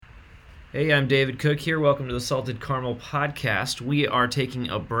Hey, I'm David Cook here. Welcome to the Salted Caramel Podcast. We are taking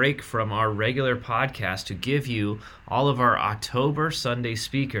a break from our regular podcast to give you all of our October Sunday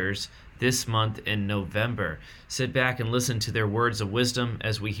speakers this month in November. Sit back and listen to their words of wisdom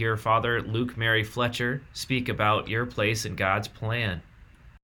as we hear Father Luke Mary Fletcher speak about your place in God's plan.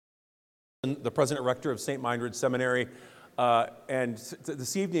 The president rector of St. Meinrad Seminary. And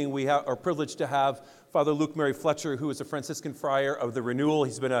this evening we are privileged to have Father Luke Mary Fletcher, who is a Franciscan friar of the Renewal.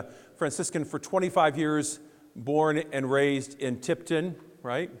 He's been a Franciscan for 25 years, born and raised in Tipton,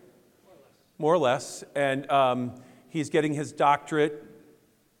 right? More or less. And he's getting his doctorate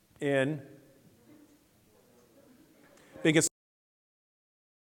in being a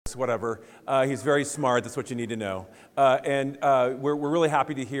whatever. He's very smart. That's what you need to know. And we're really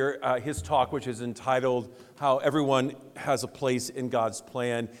happy to hear his talk, which is entitled How Everyone Has a Place in God's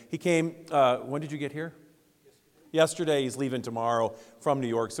Plan. He came, when did you get here? Yesterday. He's leaving tomorrow from New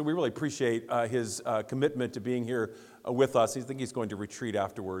York. So we really appreciate his commitment to being here with us. I think he's going to retreat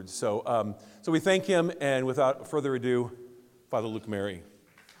afterwards. So we thank him. And without further ado, Father Luke Mary.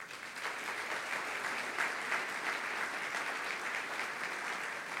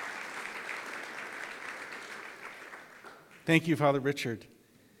 Thank you, Father Richard.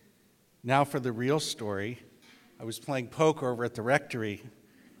 Now for the real story. I was playing poker over at the rectory,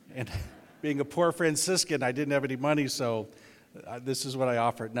 and being a poor Franciscan, I didn't have any money, so this is what I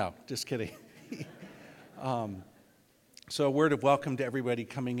offered. No, just kidding. So a word of welcome to everybody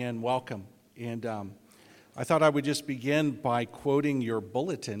coming in. Welcome. And I thought I would just begin by quoting your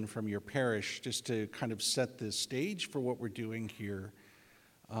bulletin from your parish, just to kind of set the stage for what we're doing here.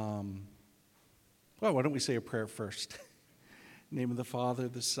 Well, why don't we say a prayer first? In the name of the Father,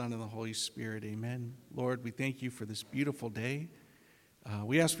 the Son, and the Holy Spirit, amen. Lord, we thank you for this beautiful day.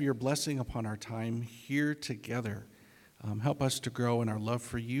 We ask for your blessing upon our time here together. Help us to grow in our love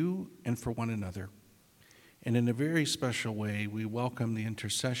for you and for one another. And in a very special way, we welcome the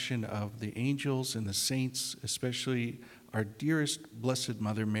intercession of the angels and the saints, especially our dearest Blessed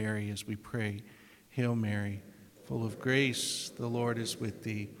Mother Mary, as we pray, Hail Mary, full of grace, the Lord is with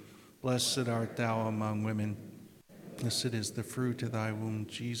thee. Blessed art thou among women. Blessed is the fruit of thy womb,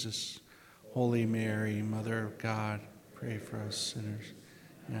 Jesus. Holy Mary, Mother of God, pray for us sinners,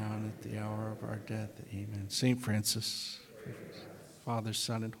 now and at the hour of our death. Amen. St. Francis, pray for us. Father,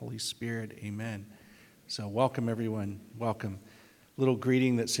 Son, and Holy Spirit. Amen. So welcome, everyone. Welcome. Little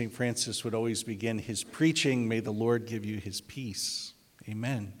greeting that St. Francis would always begin his preaching, may the Lord give you his peace.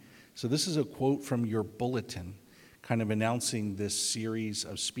 Amen. So this is a quote from your bulletin, kind of announcing this series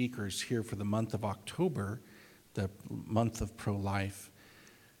of speakers here for the month of October, the month of pro-life.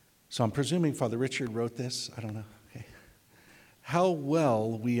 So I'm presuming Father Richard wrote this. I don't know. Okay. How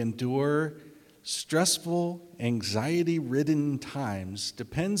well we endure stressful, anxiety-ridden times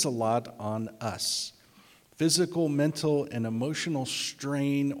depends a lot on us. Physical, mental, and emotional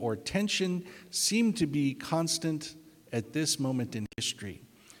strain or tension seem to be constant at this moment in history.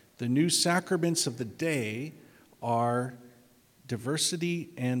 The new sacraments of the day are diversity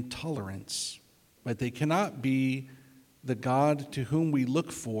and tolerance, but they cannot be the God to whom we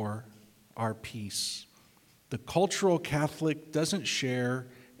look for our peace. The cultural Catholic doesn't share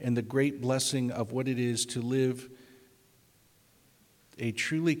in the great blessing of what it is to live a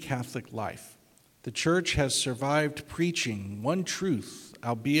truly Catholic life. The Church has survived preaching one truth,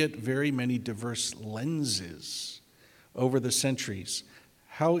 albeit very many diverse lenses over the centuries.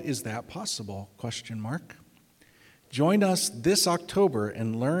 How is that possible? ? Join us this October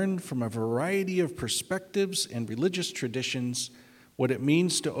and learn from a variety of perspectives and religious traditions what it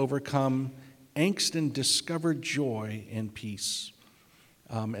means to overcome angst and discover joy and peace.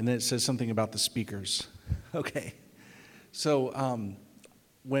 And then it says something about the speakers. Okay. So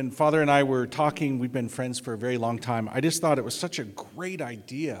when Father and I were talking, we've been friends for a very long time. I just thought it was such a great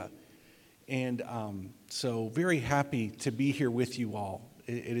idea. And so very happy to be here with you all.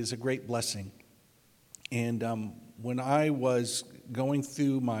 It is a great blessing. And when I was going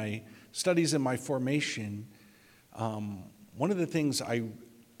through my studies and my formation, one of the things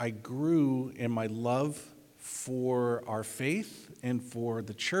I grew in my love for our faith and for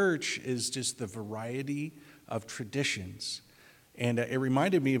the church is just the variety of traditions. And it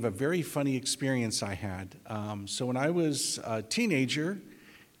reminded me of a very funny experience I had. So when I was a teenager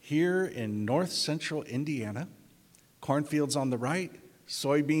here in north central Indiana, cornfields on the right,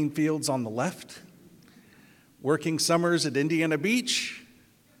 soybean fields on the left, working summers at Indiana Beach.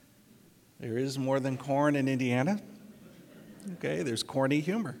 There is more than corn in Indiana. Okay, there's corny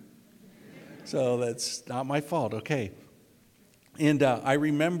humor. So that's not my fault, okay. And I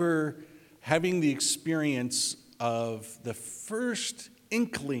remember having the experience of the first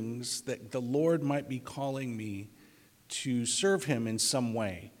inklings that the Lord might be calling me to serve him in some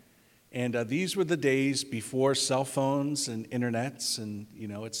way. And these were the days before cell phones and internets and,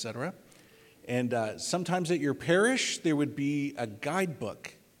 et cetera. And sometimes at your parish, there would be a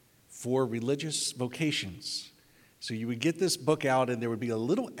guidebook for religious vocations. So you would get this book out, and there would be a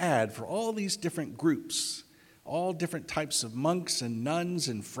little ad for all these different groups, all different types of monks and nuns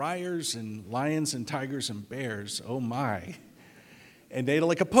and friars and lions and tigers and bears. Oh, my. And they had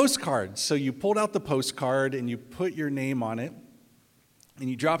like a postcard. So you pulled out the postcard, and you put your name on it, and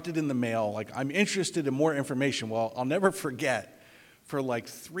you dropped it in the mail. Like, I'm interested in more information. Well, I'll never forget. For like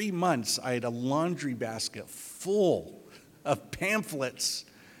 3 months, I had a laundry basket full of pamphlets.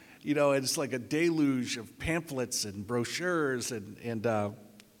 It's like a deluge of pamphlets and brochures, and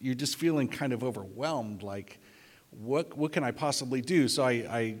you're just feeling kind of overwhelmed, like, what can I possibly do? So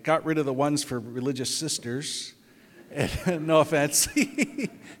I got rid of the ones for religious sisters. No offense. You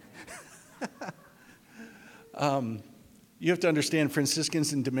have to understand,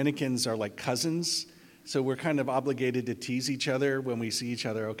 Franciscans and Dominicans are like cousins. So we're kind of obligated to tease each other when we see each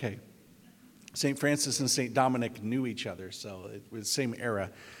other. Okay, St. Francis and St. Dominic knew each other, so it was the same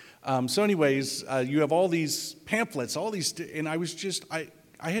era. So anyways, you have all these pamphlets, and I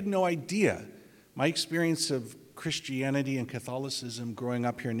had no idea. My experience of Christianity and Catholicism growing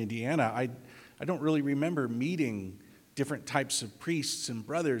up here in Indiana, I don't really remember meeting different types of priests and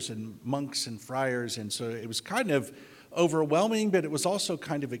brothers and monks and friars, and so it was kind of overwhelming, but it was also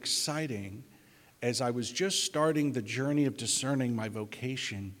kind of exciting as I was just starting the journey of discerning my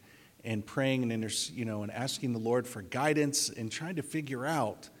vocation and praying and asking the Lord for guidance and trying to figure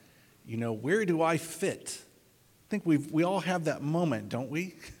out, where do I fit? I think we all have that moment, don't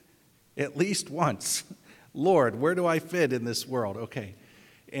we? At least once. Lord, where do I fit in this world? Okay.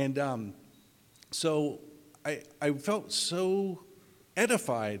 And so I felt so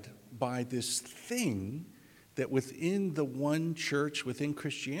edified by this thing that within the one church, within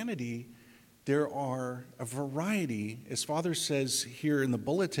Christianity, there are a variety, as Father says here in the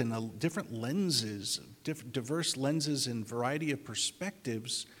bulletin, different lenses, diverse lenses and variety of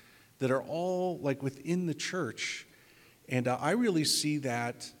perspectives that are all like within the church. And I really see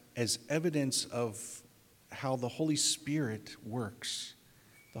that as evidence of how the Holy Spirit works.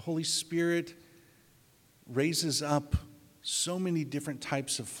 The Holy Spirit raises up so many different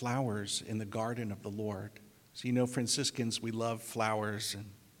types of flowers in the garden of the Lord. So Franciscans, we love flowers and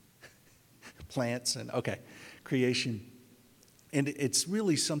plants and, creation. And it's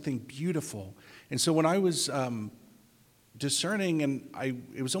really something beautiful. And so when I was discerning,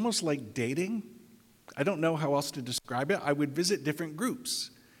 it was almost like dating. I don't know how else to describe it. I would visit different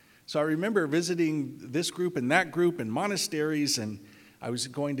groups. So I remember visiting this group and that group and monasteries, and I was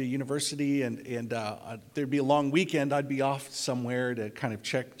going to university, and there'd be a long weekend. I'd be off somewhere to kind of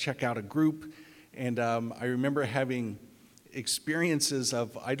check out a group. And I remember having experiences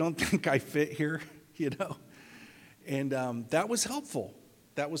of, I don't think I fit here, And that was helpful.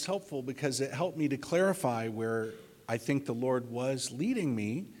 That was helpful because it helped me to clarify where I think the Lord was leading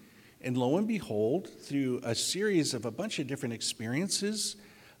me. And lo and behold, through a series of a bunch of different experiences,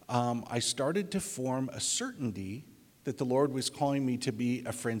 I started to form a certainty that the Lord was calling me to be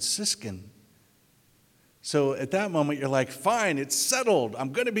a Franciscan. So at that moment, you're like, fine, it's settled.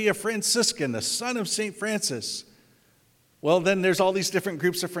 I'm going to be a Franciscan, a son of St. Francis. Well, then there's all these different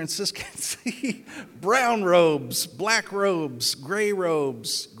groups of Franciscans. Brown robes, black robes, gray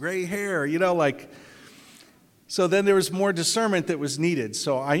hair, So then there was more discernment that was needed.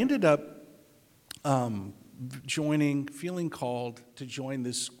 So I ended up feeling called to join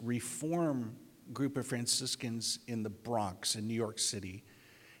this Reform group of Franciscans in the Bronx in New York City.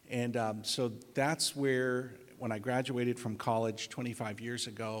 And so that's where, when I graduated from college 25 years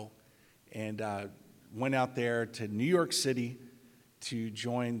ago, and went out there to New York City to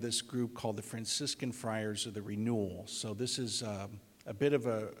join this group called the Franciscan Friars of the Renewal. So this is a bit of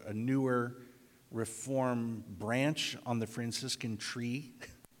a newer Reform branch on the Franciscan tree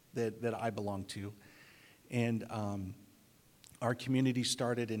that I belong to. And our community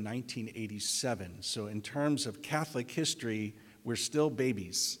started in 1987. So in terms of Catholic history, we're still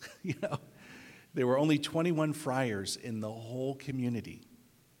babies. There were only 21 friars in the whole community.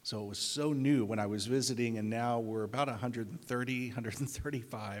 So it was so new when I was visiting, and now we're about 130,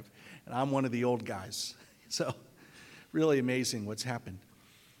 135, and I'm one of the old guys. So really amazing what's happened.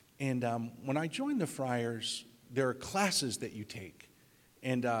 And when I joined the friars, there are classes that you take.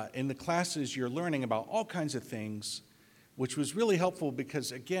 And in the classes, you're learning about all kinds of things, which was really helpful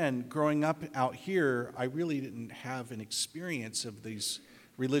because, again, growing up out here, I really didn't have an experience of these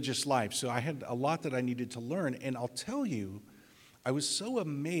religious life. So I had a lot that I needed to learn. And I'll tell you, I was so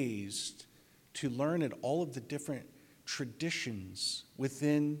amazed to learn at all of the different traditions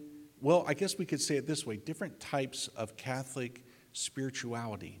within, well, I guess we could say it this way, different types of Catholic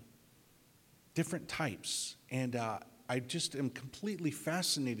spirituality. Different types. And I just am completely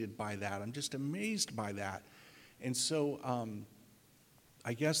fascinated by that. I'm just amazed by that. And so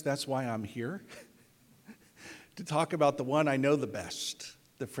I guess that's why I'm here, to talk about the one I know the best,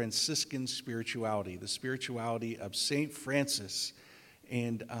 the Franciscan spirituality, the spirituality of St. Francis.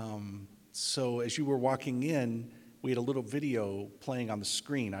 And so as you were walking in, we had a little video playing on the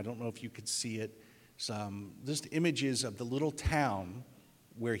screen. I don't know if you could see it. Some just images of the little town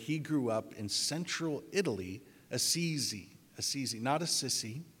where he grew up in central Italy, Assisi, not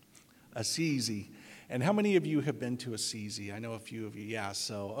Assisi, Assisi. And how many of you have been to Assisi? I know a few of you, yeah,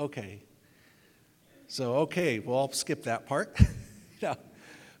 so okay, well, I'll skip that part. Yeah.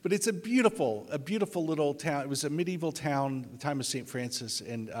 But it's a beautiful little town. It was a medieval town at the time of St. Francis,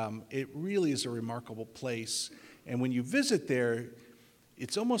 and it really is a remarkable place. And when you visit there,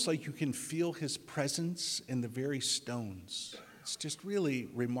 it's almost like you can feel his presence in the very stones. It's just really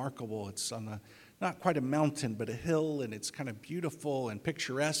remarkable. It's on not quite a mountain, but a hill, and it's kind of beautiful and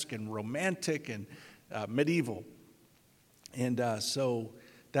picturesque and romantic and medieval. And so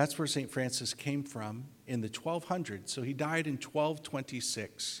that's where St. Francis came from in the 1200s. So he died in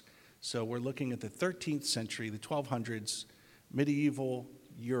 1226. So we're looking at the 13th century, the 1200s, medieval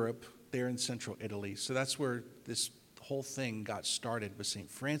Europe, there in central Italy. So that's where this whole thing got started with St.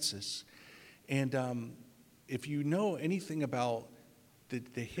 Francis. And if you know anything about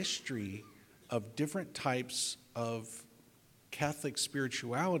the history of different types of Catholic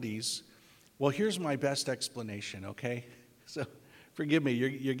spiritualities, well, here's my best explanation, okay? So forgive me,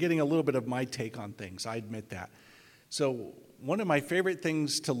 you're getting a little bit of my take on things, I admit that. So one of my favorite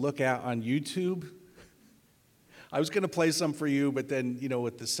things to look at on YouTube, I was going to play some for you, but then,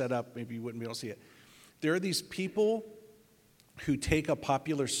 with the setup, maybe you wouldn't be able to see it. There are these people who take a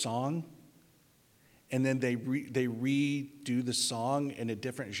popular song and then they redo the song in a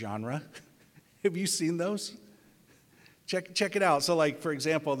different genre. Have you seen those? Check it out. So, like, for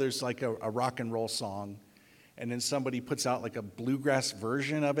example, there's like a rock and roll song, and then somebody puts out like a bluegrass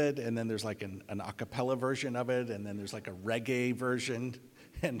version of it, and then there's like an a cappella version of it, and then there's like a reggae version,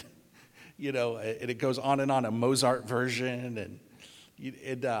 and it goes on and on, a Mozart version,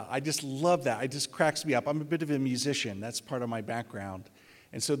 and I just love that. It just cracks me up. I'm a bit of a musician. That's part of my background.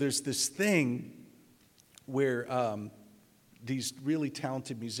 And so there's this thing where these really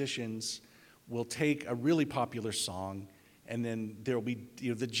talented musicians will take a really popular song, and then there'll be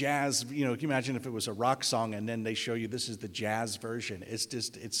the jazz. Can you imagine if it was a rock song and then they show you this is the jazz version?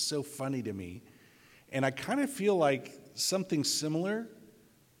 It's so funny to me. And I kind of feel like something similar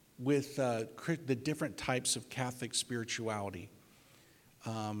with the different types of Catholic spirituality.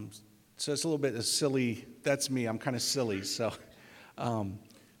 So it's a little bit of silly. That's me. I'm kind of silly. So,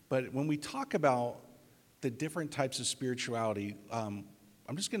 but when we talk about the different types of spirituality, I'm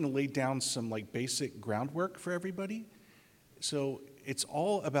just going to lay down some basic groundwork for everybody. So it's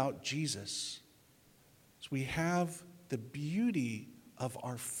all about Jesus. So we have the beauty of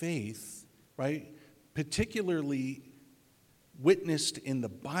our faith, right? Particularly witnessed in the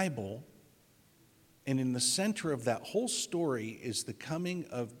Bible. And in the center of that whole story is the coming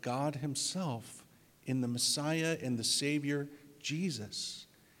of God himself in the Messiah and the Savior, Jesus.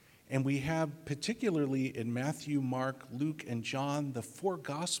 And we have, particularly in Matthew, Mark, Luke, and John, the four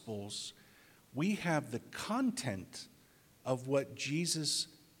Gospels, we have the content of what Jesus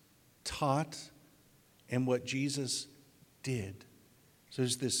taught and what Jesus did. So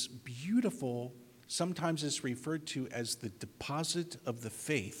there's this beautiful, sometimes it's referred to as the deposit of the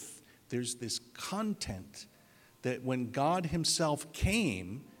faith. There's this content that when God himself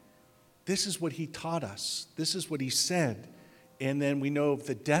came, this is what he taught us. This is what he said. And then we know of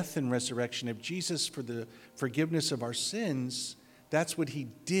the death and resurrection of Jesus for the forgiveness of our sins. That's what he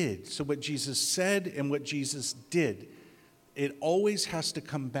did. So what Jesus said and what Jesus did, it always has to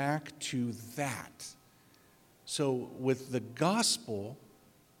come back to that. So with the gospel,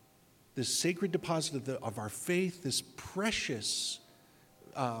 this sacred deposit of our faith, this precious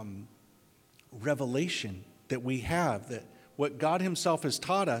revelation that we have, that what God himself has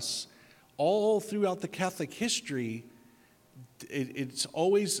taught us all throughout the Catholic history, it's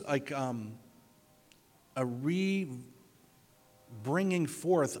always like a bringing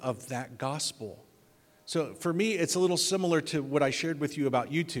forth of that gospel. So for me, it's a little similar to what I shared with you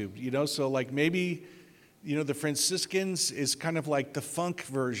about YouTube, so like maybe, the Franciscans is kind of like the funk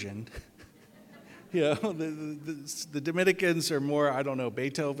version. The Dominicans are more, I don't know,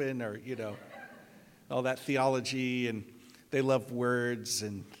 Beethoven or, all that theology. they love words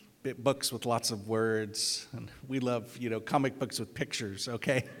and books with lots of words. And we love, comic books with pictures,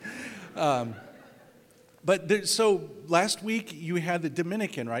 okay? So last week you had the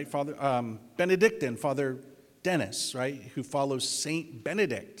Dominican, right? Father Benedictine, Father Dennis, right? Who follows Saint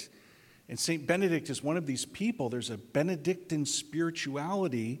Benedict. And Saint Benedict is one of these people. There's a Benedictine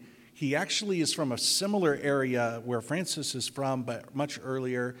spirituality. He actually is from a similar area where Francis is from, but much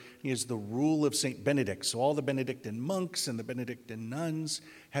earlier. He has the rule of Saint Benedict. So all the Benedictine monks and the Benedictine nuns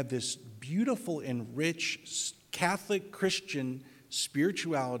have this beautiful and rich Catholic Christian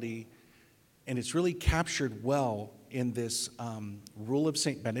spirituality, and it's really captured well in this rule of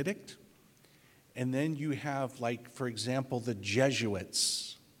Saint Benedict. And then you have, for example, the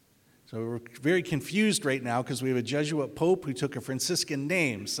Jesuits. So we're very confused right now because we have a Jesuit pope who took a Franciscan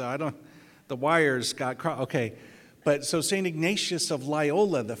name. So the wires got crossed. Okay. But so St. Ignatius of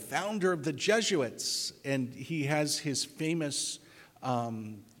Loyola, the founder of the Jesuits, and he has his famous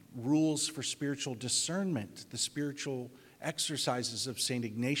rules for spiritual discernment, the spiritual exercises of St.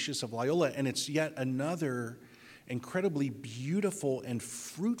 Ignatius of Loyola. And it's yet another incredibly beautiful and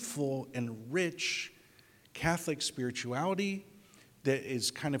fruitful and rich Catholic spirituality that is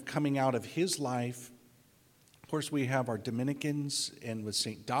kind of coming out of his life. Of course, we have our Dominicans, and with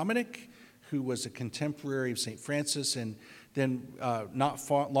St. Dominic, who was a contemporary of St. Francis, and then not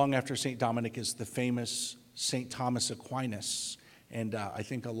long after St. Dominic is the famous St. Thomas Aquinas. And I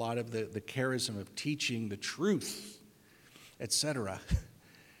think a lot of the charism of teaching the truth, etc.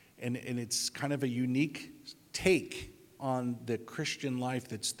 And it's kind of a unique take on the Christian life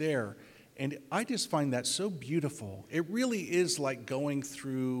that's there. And I just find that so beautiful. It really is like going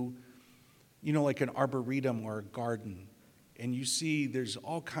through, like an arboretum or a garden. And you see there's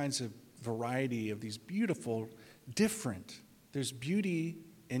all kinds of variety of these beautiful, different. There's beauty,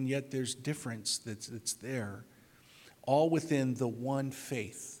 and yet there's difference that's there. All within the one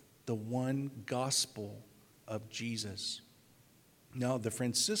faith, the one gospel of Jesus. Now, the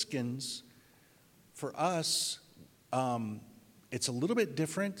Franciscans, for us, it's a little bit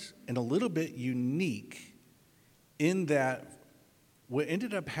different and a little bit unique in that what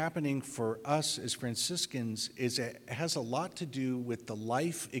ended up happening for us as Franciscans is it has a lot to do with the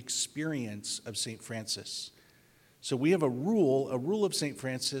life experience of St. Francis. So we have a rule of St.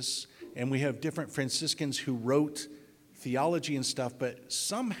 Francis, and we have different Franciscans who wrote theology and stuff, but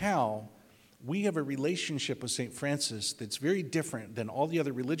somehow we have a relationship with St. Francis that's very different than all the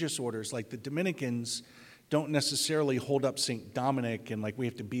other religious orders. Like the Dominicans don't necessarily hold up St. Dominic and we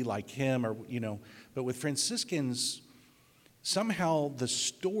have to be like him, or but with Franciscans, somehow the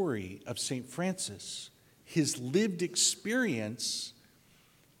story of St. Francis, his lived experience,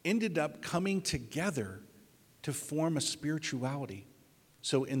 ended up coming together to form a spirituality.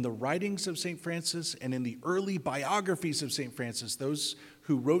 So in the writings of St. Francis and in the early biographies of St. Francis, those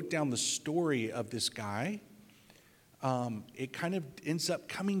who wrote down the story of this guy, it kind of ends up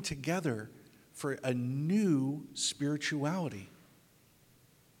coming together for a new spirituality.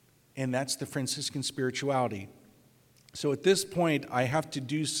 And that's the Franciscan spirituality. So at this point, I have to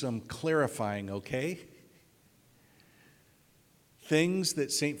do some clarifying, okay? Things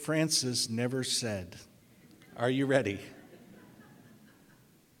that St. Francis never said. Are you ready?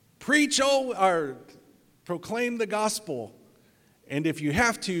 Preach or proclaim the gospel. And if you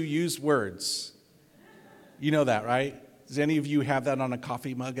have to, use words. You know that, right? Does any of you have that on a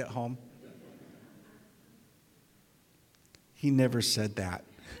coffee mug at home? He never said that.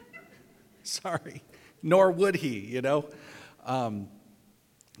 Sorry. Nor would he,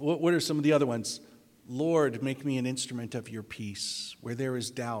 What are some of the other ones? Lord, make me an instrument of your peace. Where there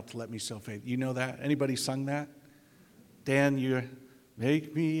is doubt, let me sow faith. You know that? Anybody sung that? Dan, you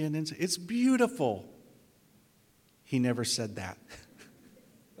make me an instrument. It's beautiful. He never said that.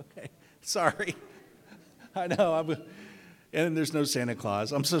 Okay. Sorry. I know. And there's no Santa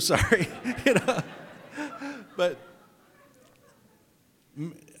Claus. I'm so sorry. But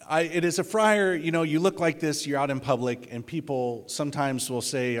it is a friar, you look like this, you're out in public, and people sometimes will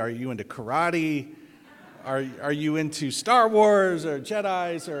say, are you into karate? Are you into Star Wars or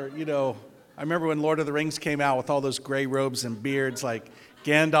Jedis? Or, I remember when Lord of the Rings came out with all those gray robes and beards like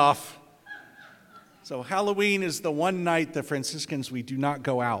Gandalf. So Halloween is the one night the Franciscans, we do not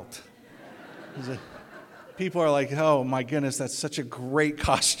go out. People are like, oh my goodness, that's such a great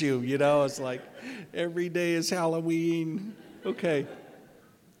costume, It's like every day is Halloween. Okay.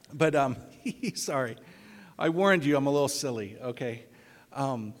 But, sorry, I warned you, I'm a little silly, okay?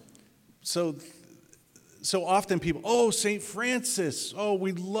 So often people, St. Francis,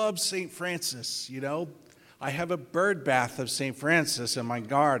 we love St. Francis, I have a bird bath of St. Francis in my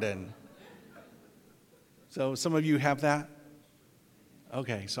garden. So some of you have that?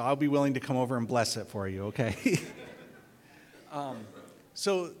 Okay, so I'll be willing to come over and bless it for you, okay?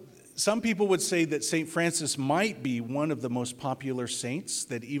 So some people would say that St. Francis might be one of the most popular saints,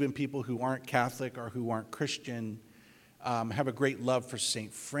 that even people who aren't Catholic or who aren't Christian have a great love for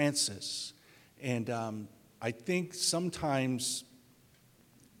St. Francis. And I think sometimes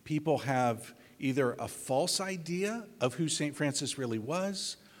people have either a false idea of who St. Francis really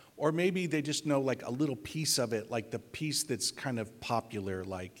was, or maybe they just know like a little piece of it, like the piece that's kind of popular,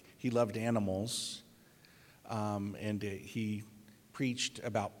 like he loved animals, and he preached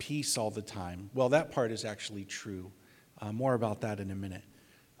about peace all the time. Well, that part is actually true. More about that in a minute.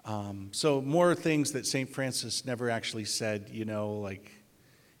 So more things that St. Francis never actually said, like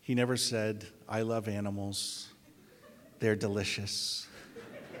he never said, I love animals, they're delicious.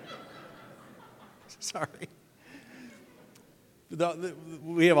 Sorry.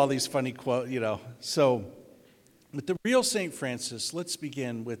 We have all these funny quotes, So, with the real St. Francis, let's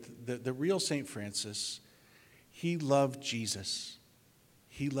begin with the real St. Francis. He loved Jesus.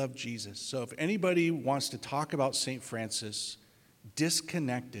 He loved Jesus. So, if anybody wants to talk about St. Francis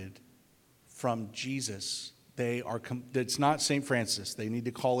disconnected from Jesus, it's not St. Francis. They need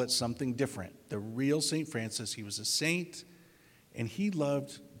to call it something different. The real St. Francis, he was a saint, and he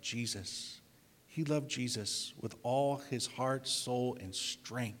loved Jesus. He loved Jesus with all his heart, soul, and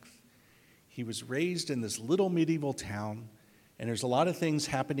strength. He was raised in this little medieval town, and there's a lot of things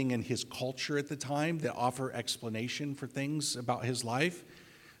happening in his culture at the time that offer explanation for things about his life.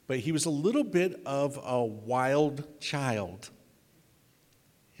 But he was a little bit of a wild child.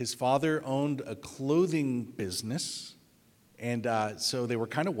 His father owned a clothing business, and so they were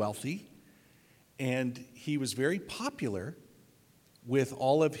kind of wealthy. And he was very popular with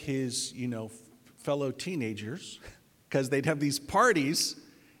all of his, fellow teenagers, because they'd have these parties,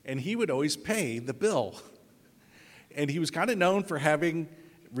 and he would always pay the bill. And he was kind of known for having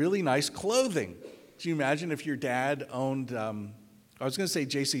really nice clothing. Can you imagine if your dad owned, I was going to say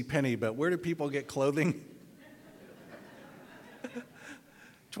JCPenney, but where do people get clothing?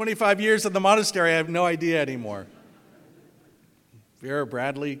 25 years at the monastery, I have no idea anymore. Vera,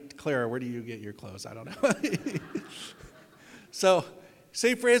 Bradley, Clara, where do you get your clothes? I don't know. So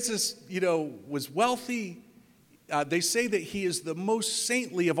St. Francis, was wealthy. They say that he is the most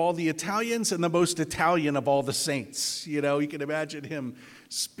saintly of all the Italians and the most Italian of all the saints. You can imagine him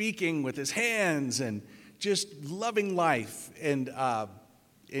speaking with his hands and just loving life. And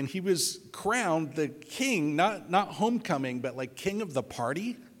he was crowned the king, not homecoming, but like king of the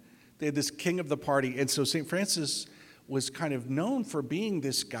party. They had this king of the party. And so St. Francis was kind of known for being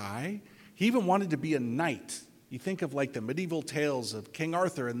this guy. He even wanted to be a knight. You think of like the medieval tales of King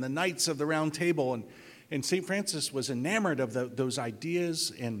Arthur and the Knights of the Round Table, and St. Francis was enamored of those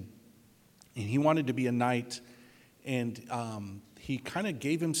ideas, and he wanted to be a knight, and he kind of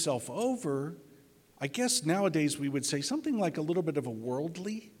gave himself over. I guess nowadays we would say something like a little bit of a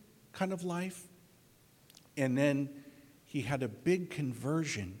worldly kind of life, and then he had a big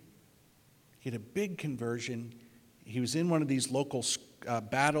conversion. He was in one of these local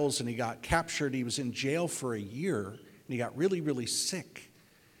battles, and he got captured. He was in jail for a year, and he got really, really sick.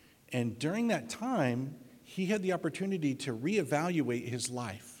 And during that time, he had the opportunity to reevaluate his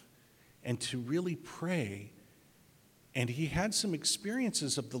life and to really pray. And he had some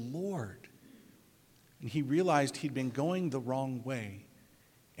experiences of the Lord. And he realized he'd been going the wrong way.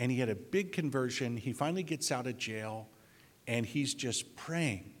 And he had a big conversion. He finally gets out of jail, and he's just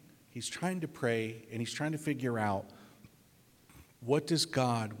praying. He's trying to pray, and he's trying to figure out, what does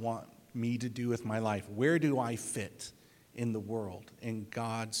God want me to do with my life? Where do I fit in the world, in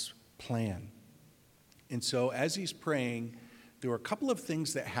God's plan? And so as he's praying, there were a couple of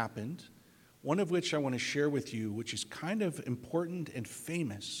things that happened, one of which I want to share with you, which is kind of important and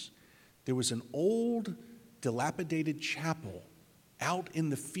famous. There was an old, dilapidated chapel out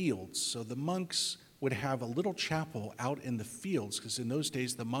in the fields. So the monks would have a little chapel out in the fields, because in those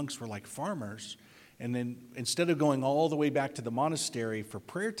days the monks were like farmers. And then instead of going all the way back to the monastery for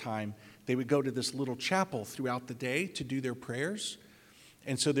prayer time, they would go to this little chapel throughout the day to do their prayers.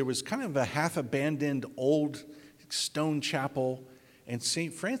 And so there was kind of a half-abandoned old stone chapel, and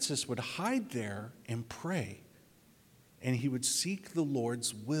St. Francis would hide there and pray. And he would seek the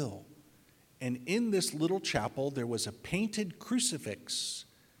Lord's will. And in this little chapel, there was a painted crucifix.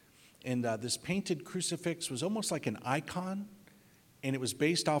 And this painted crucifix was almost like an icon. And it was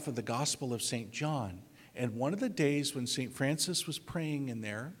based off of the Gospel of St. John. And one of the days when St. Francis was praying in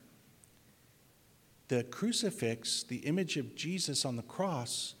there, the crucifix, the image of Jesus on the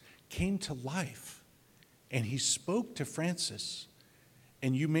cross, came to life. And he spoke to Francis.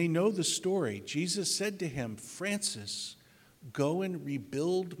 And you may know the story. Jesus said to him, "Francis, Go and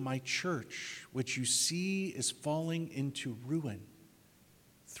rebuild my church, which you see is falling into ruin.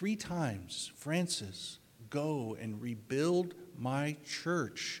 3 times, Francis, go and rebuild my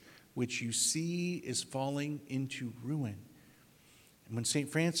church, which you see is falling into ruin. And when St.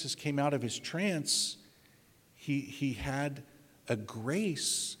 Francis came out of his trance, he had a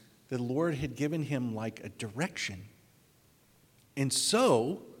grace the Lord had given him, like a direction. And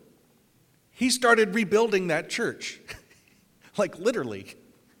so he started rebuilding that church, like literally.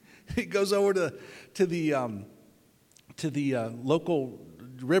 He goes over to the local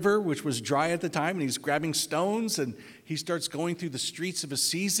river, which was dry at the time, and he's grabbing stones, and he starts going through the streets of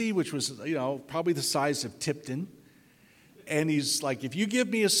Assisi, which was, probably the size of Tipton. And he's like, if you give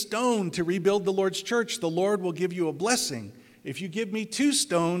me a stone to rebuild the Lord's church, the Lord will give you a blessing. If you give me 2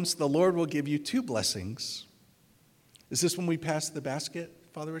 stones, the Lord will give you 2 blessings. Is this when we pass the basket,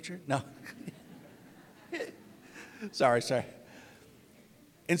 Father Richard? No. Sorry.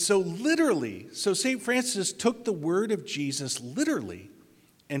 And so St. Francis took the word of Jesus literally,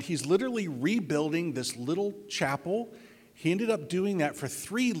 and he's literally rebuilding this little chapel. He ended up doing that for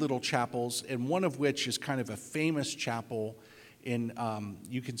 3 little chapels, and one of which is kind of a famous chapel.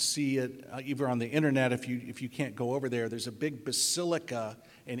 You can see it either on the internet if you can't go over there. There's a big basilica,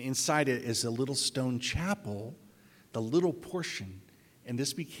 and inside it is a little stone chapel, the little portion. And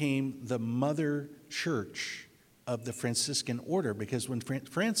this became the mother church of the Franciscan order, because when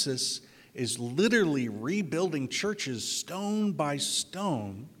Francis is literally rebuilding churches stone by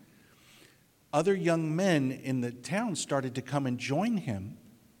stone, other young men in the town started to come and join him.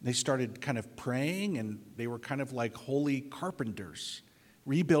 They started kind of praying, and they were kind of like holy carpenters,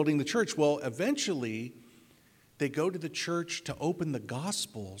 rebuilding the church. Well, eventually, they go to the church to open the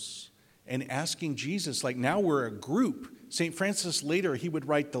Gospels and asking Jesus, like, now we're a group. St. Francis later, he would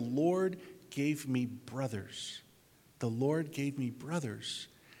write, the Lord gave me brothers. The Lord gave me brothers.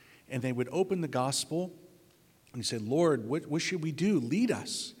 And they would open the Gospel, and he said, Lord, what should we do? Lead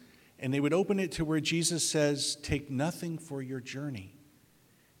us. And they would open it to where Jesus says, take nothing for your journey.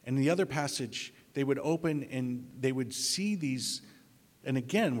 And in the other passage, they would open and they would see these, and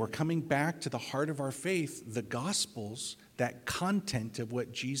again, we're coming back to the heart of our faith, the Gospels, that content of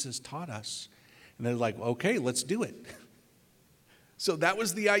what Jesus taught us. And they're like, okay, let's do it. So that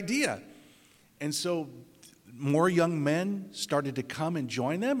was the idea. And so more young men started to come and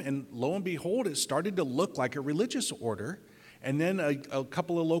join them, and lo and behold, it started to look like a religious order. And then a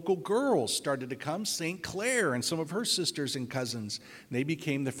couple of local girls started to come, St. Clare and some of her sisters and cousins. They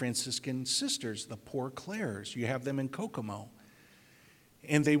became the Franciscan sisters, the Poor Clares. You have them in Kokomo.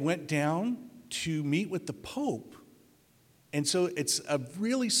 And they went down to meet with the Pope. And so it's a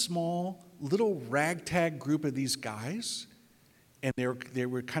really small, little ragtag group of these guys. And they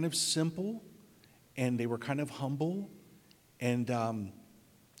were kind of simple, and they were kind of humble. And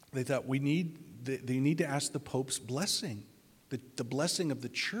they thought, they need to ask the Pope's blessing. The blessing of the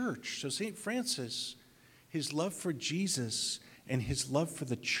church. So St. Francis, his love for Jesus and his love for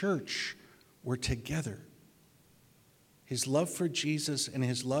the church were together. His love for Jesus and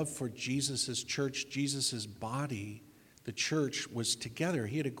his love for Jesus' church, Jesus' body, the church, was together.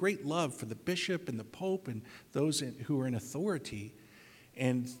 He had a great love for the bishop and the Pope and those who were in authority.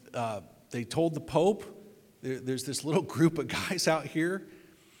 And they told the Pope, there's this little group of guys out here,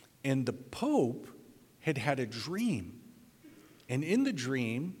 and the Pope had a dream. And in the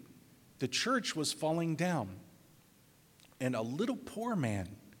dream, the church was falling down. And a little poor man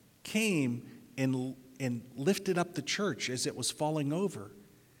came and lifted up the church as it was falling over.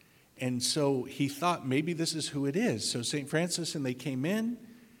 And so he thought, maybe this is who it is. So St. Francis and they came in.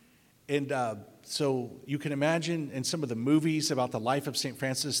 And so you can imagine in some of the movies about the life of St.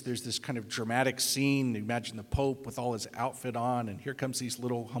 Francis, there's this kind of dramatic scene. Imagine the Pope with all his outfit on, and here comes these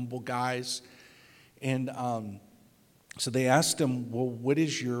little humble guys. And so they asked him, well, what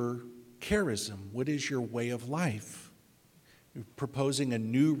is your charism? What is your way of life? You're proposing a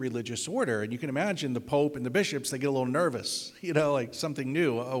new religious order. And you can imagine the Pope and the bishops, they get a little nervous, like something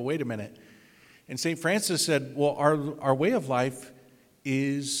new. Oh, wait a minute. And St. Francis said, well, our way of life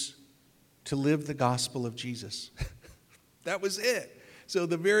is to live the gospel of Jesus. That was it. So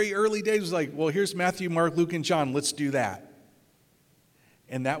the very early days was like, well, here's Matthew, Mark, Luke, and John. Let's do that.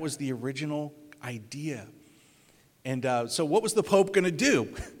 And that was the original idea. And so what was the Pope going to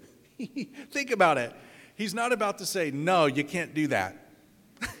do? Think about it. He's not about to say, no, you can't do that,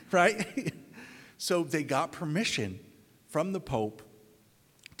 right? So they got permission from the Pope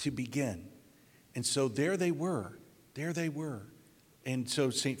to begin. And so there they were. And so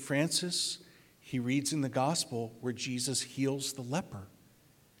St. Francis, he reads in the gospel where Jesus heals the leper.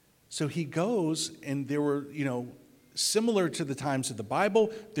 So he goes, and there were, similar to the times of the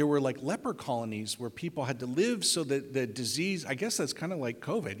Bible, there were like leper colonies where people had to live so that the disease, I guess that's kind of like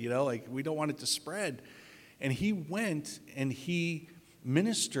COVID, like we don't want it to spread. And he went and he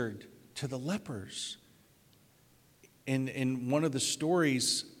ministered to the lepers. In one of the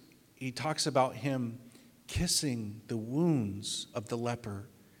stories, he talks about him kissing the wounds of the leper,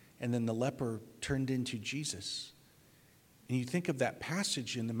 and then the leper turned into Jesus. And you think of that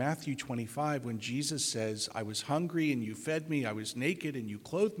passage in the Matthew 25 when Jesus says, I was hungry and you fed me, I was naked and you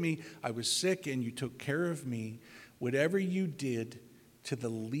clothed me, I was sick and you took care of me. Whatever you did to the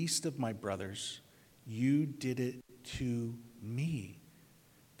least of my brothers, you did it to me.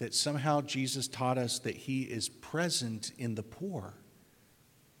 That somehow Jesus taught us that he is present in the poor.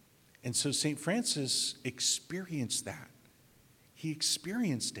 And so St. Francis experienced that. He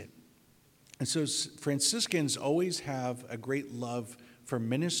experienced it. And so Franciscans always have a great love for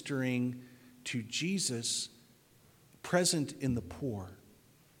ministering to Jesus present in the poor.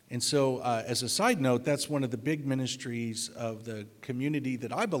 And so as a side note, that's one of the big ministries of the community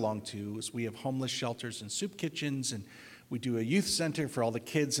that I belong to, is we have homeless shelters and soup kitchens, and we do a youth center for all the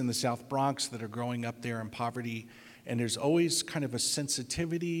kids in the South Bronx that are growing up there in poverty. And there's always kind of a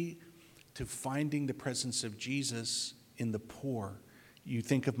sensitivity to finding the presence of Jesus in the poor. You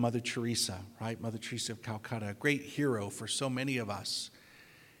think of Mother Teresa, right? Mother Teresa of Calcutta, a great hero for so many of us.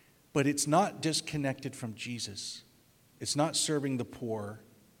 But it's not disconnected from Jesus. It's not serving the poor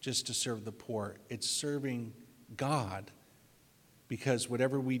just to serve the poor. It's serving God. Because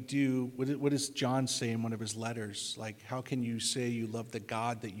whatever we do, what does John say in one of his letters? Like, how can you say you love the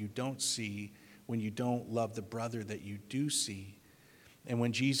God that you don't see when you don't love the brother that you do see? And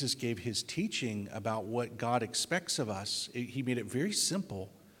when Jesus gave his teaching about what God expects of us, he made it very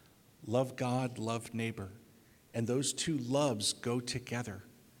simple. Love God, love neighbor. And those two loves go together.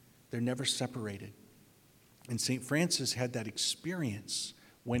 They're never separated. And St. Francis had that experience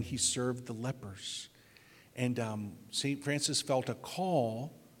when he served the lepers. And St. Francis felt a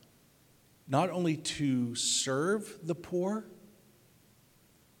call not only to serve the poor,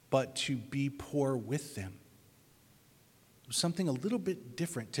 but to be poor with them. Something a little bit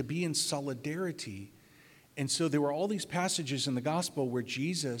different, to be in solidarity. And so there were all these passages in the gospel where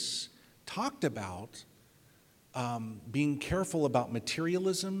Jesus talked about being careful about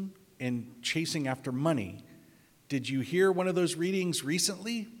materialism and chasing after money. Did you hear one of those readings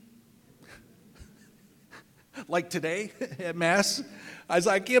recently? Like today at Mass? I was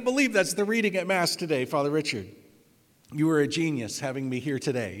like, I can't believe that's the reading at Mass today, Father Richard. You were a genius having me here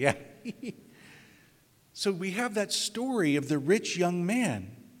today. Yeah. So we have that story of the rich young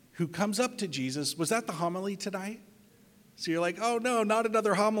man who comes up to Jesus. Was that the homily tonight? So you're like, oh no, not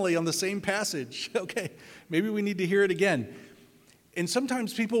another homily on the same passage. Okay, maybe we need to hear it again. And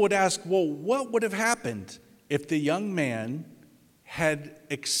sometimes people would ask, well, what would have happened if the young man had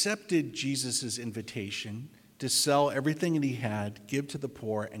accepted Jesus' invitation to sell everything that he had, give to the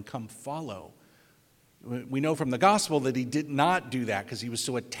poor, and come follow? We know from the gospel that he did not do that because he was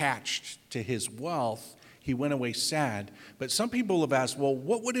so attached to his wealth. He went away sad. But some people have asked, well,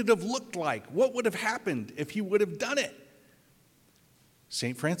 what would it have looked like? What would have happened if he would have done it?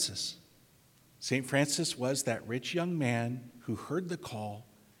 St. Francis. St. Francis was that rich young man who heard the call,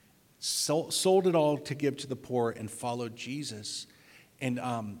 sold it all to give to the poor, and followed Jesus.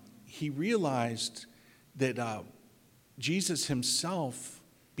 And he realized that Jesus himself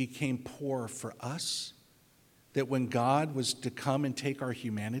became poor for us, that when God was to come and take our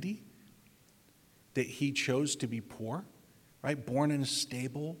humanity, that he chose to be poor, right? Born in a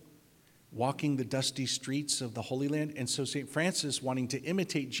stable, walking the dusty streets of the Holy Land. And so St. Francis, wanting to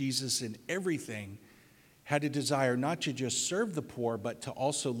imitate Jesus in everything, had a desire not to just serve the poor, but to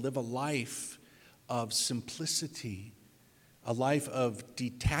also live a life of simplicity, a life of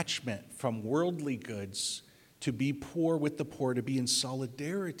detachment from worldly goods, to be poor with the poor, to be in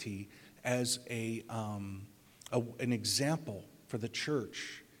solidarity as an example for the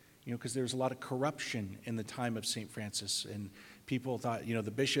church. Because there was a lot of corruption in the time of St. Francis, and people thought,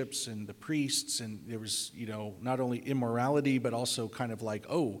 the bishops and the priests, and there was, not only immorality, but also kind of like,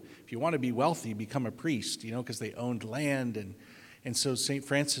 oh, if you want to be wealthy, become a priest, because they owned land. And so St.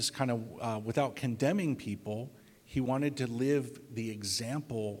 Francis kind of, without condemning people, he wanted to live the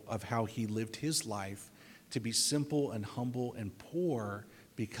example of how he lived his life, to be simple and humble and poor,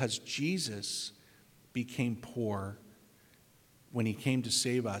 because Jesus became poor when he came to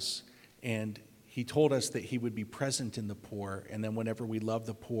save us. And he told us that he would be present in the poor, and then whenever we love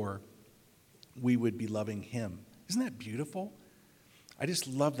the poor, we would be loving him. Isn't that beautiful? I just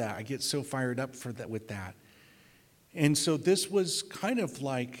love that. I get so fired up for that with that. And so this was kind of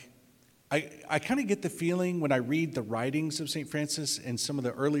like I kind of get the feeling when I read the writings of St. Francis and some of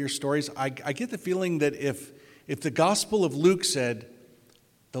the earlier stories, I get the feeling that if the Gospel of Luke said,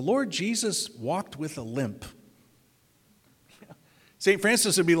 the Lord Jesus walked with a limp, St.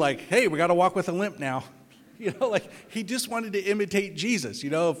 Francis would be like, hey, we got to walk with a limp now. Like he just wanted to imitate Jesus.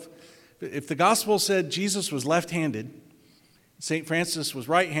 If the Gospel said Jesus was left-handed, St. Francis was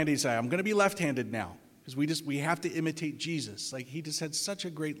right-handed, he'd say, I'm going to be left-handed now. Because we have to imitate Jesus. Like he just had such a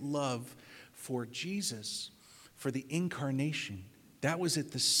great love for Jesus, for the incarnation. That was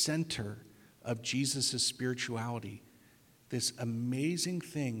at the center of Jesus' spirituality. This amazing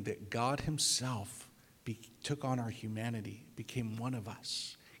thing that God himself took on our humanity, became one of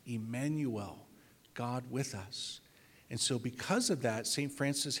us. Emmanuel, God with us. And so because of that, St.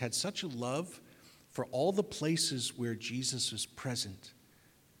 Francis had such a love for all the places where Jesus was present.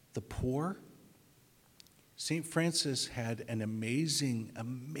 The poor. St. Francis had an amazing,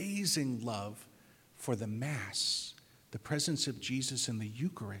 amazing love for the Mass, the presence of Jesus in the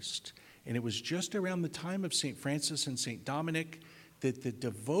Eucharist. And it was just around the time of St. Francis and St. Dominic that the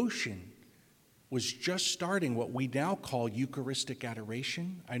devotion was just starting, what we now call Eucharistic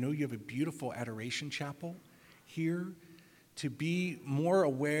adoration. I know you have a beautiful adoration chapel here. To be more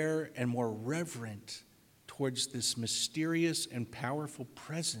aware and more reverent towards this mysterious and powerful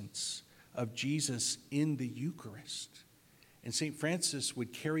presence of Jesus in the Eucharist. And St. Francis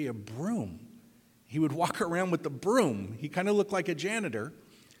would carry a broom. He would walk around with the broom. He kind of looked like a janitor.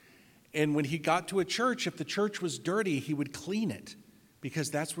 And when he got to a church, if the church was dirty, he would clean it,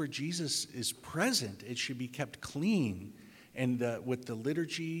 because that's where Jesus is present. It should be kept clean. And with the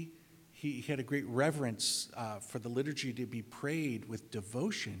liturgy, he had a great reverence for the liturgy to be prayed with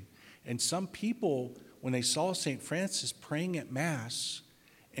devotion. And some people, when they saw St. Francis praying at Mass,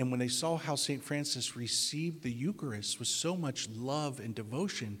 and when they saw how St. Francis received the Eucharist with so much love and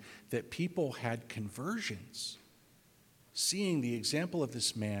devotion, that people had conversions. Seeing the example of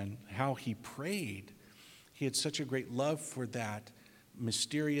this man, how he prayed, he had such a great love for that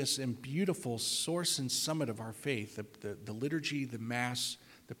mysterious and beautiful source and summit of our faith, the liturgy, the Mass,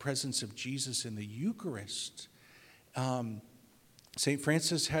 the presence of Jesus in the Eucharist. St.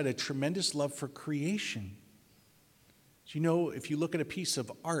 Francis had a tremendous love for creation. If you look at a piece of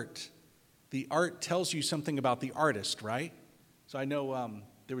art, the art tells you something about the artist, right? So I know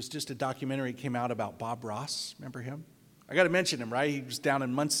there was just a documentary that came out about Bob Ross. Remember him? I got to mention him, right? He was down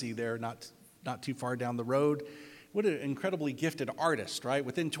in Muncie there, not too far down the road. What an incredibly gifted artist, right?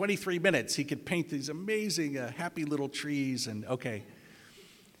 Within 23 minutes, he could paint these amazing, happy little trees.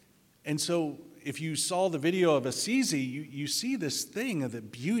 And so if you saw the video of Assisi, you see this thing of the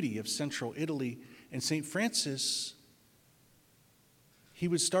beauty of central Italy. And St. Francis, he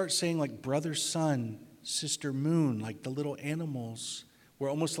would start saying like brother sun, sister moon, like the little animals were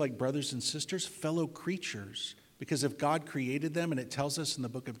almost like brothers and sisters, fellow creatures. Because if God created them, and it tells us in the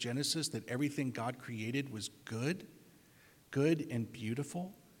book of Genesis that everything God created was good and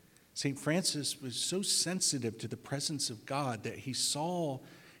beautiful, St. Francis was so sensitive to the presence of God that he saw.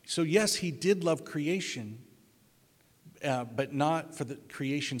 So yes, he did love creation, but not for the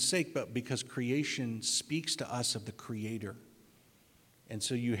creation's sake, but because creation speaks to us of the Creator. And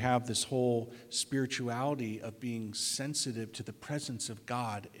so you have this whole spirituality of being sensitive to the presence of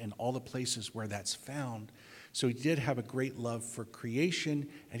God in all the places where that's found. So he did have a great love for creation,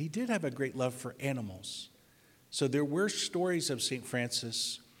 and he did have a great love for animals. So there were stories of St.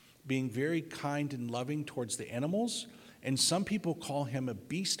 Francis being very kind and loving towards the animals, and some people call him a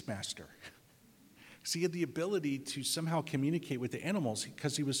beast master. So he had the ability to somehow communicate with the animals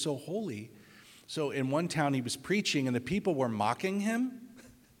because he was so holy. So in one town he was preaching, and the people were mocking him.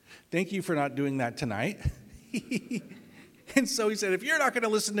 Thank you for not doing that tonight. And so he said, if you're not going to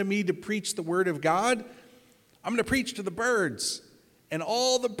listen to me to preach the word of God, I'm going to preach to the birds. And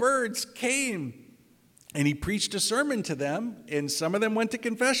all the birds came, and he preached a sermon to them, and some of them went to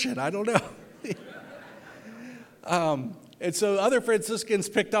confession. I don't know. And so other Franciscans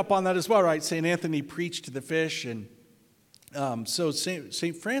picked up on that as well, right? St. Anthony preached to the fish. And so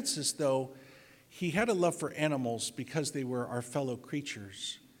St. Francis, though, he had a love for animals because they were our fellow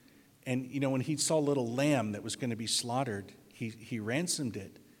creatures. And, when he saw a little lamb that was going to be slaughtered, he ransomed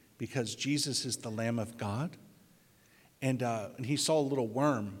it because Jesus is the Lamb of God. And he saw a little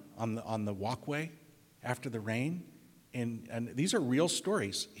worm on the walkway after the rain. And these are real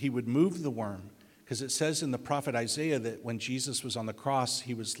stories. He would move the worm because it says in the prophet Isaiah that when Jesus was on the cross,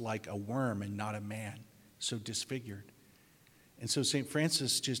 he was like a worm and not a man, so disfigured. And so St.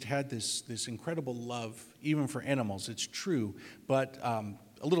 Francis just had this incredible love, even for animals. It's true. But a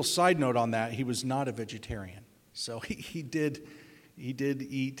little side note on that, he was not a vegetarian. So he did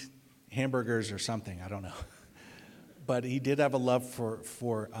eat hamburgers or something, I don't know. But he did have a love for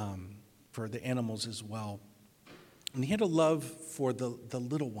the animals as well. And he had a love for the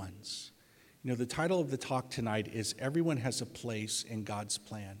little ones. The title of the talk tonight is Everyone Has a Place in God's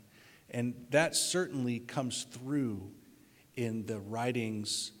Plan. And that certainly comes through in the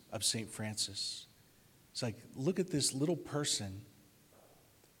writings of St. Francis. It's like, look at this little person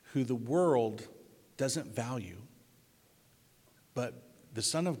who the world doesn't value, but the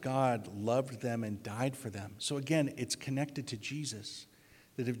Son of God loved them and died for them. So again, it's connected to Jesus.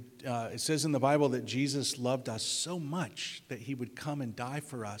 That it says in the Bible that Jesus loved us so much that he would come and die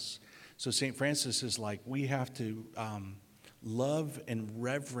for us. So St. Francis is like, we have to love and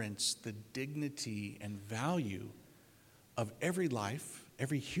reverence the dignity and value of every life,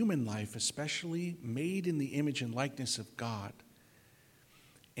 every human life, especially made in the image and likeness of God,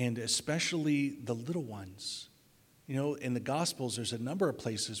 and especially the little ones. In the Gospels, there's a number of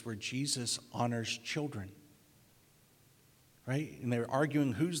places where Jesus honors children, right? And they're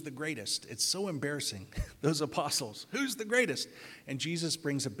arguing who's the greatest. It's so embarrassing, those apostles. Who's the greatest? And Jesus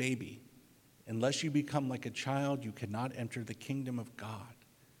brings a baby. Unless you become like a child, you cannot enter the kingdom of God.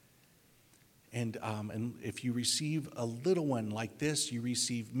 And if you receive a little one like this, you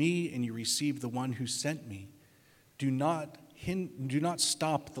receive me and you receive the one who sent me. Do not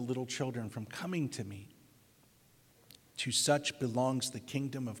stop the little children from coming to me. To such belongs the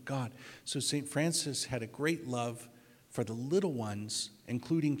kingdom of God. So St. Francis had a great love for the little ones,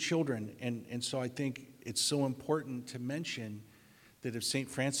 including children. And so I think it's so important to mention that if St.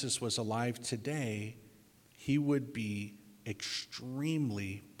 Francis was alive today, he would be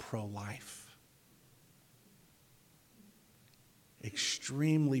extremely pro-life.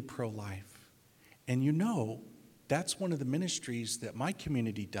 Extremely pro-life. And that's one of the ministries that my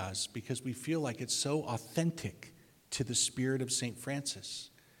community does because we feel like it's so authentic to the spirit of St. Francis.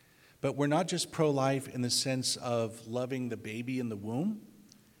 But we're not just pro-life in the sense of loving the baby in the womb,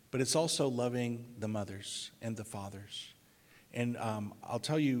 but it's also loving the mothers and the fathers. And I'll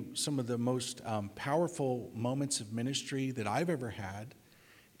tell you some of the most powerful moments of ministry that I've ever had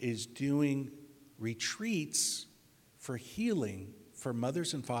is doing retreats for healing for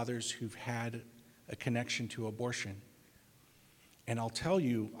mothers and fathers who've had a connection to abortion. And I'll tell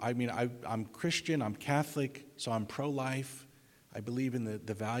you, I'm Christian, I'm Catholic, so I'm pro-life. I believe in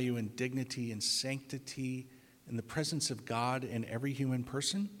the value and dignity and sanctity and the presence of God in every human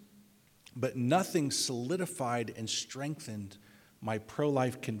person. But nothing solidified and strengthened my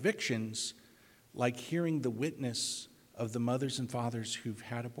pro-life convictions like hearing the witness of the mothers and fathers who've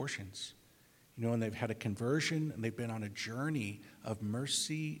had abortions. And they've had a conversion and they've been on a journey of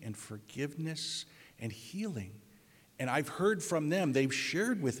mercy and forgiveness and healing. And I've heard from them, they've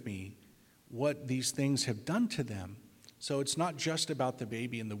shared with me what these things have done to them. So it's not just about the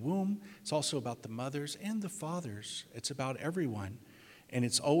baby in the womb, it's also about the mothers and the fathers. It's about everyone. And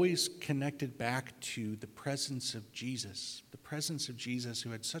it's always connected back to the presence of Jesus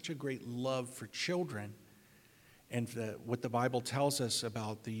who had such a great love for children. And what the Bible tells us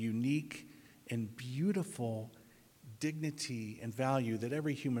about the unique and beautiful dignity and value that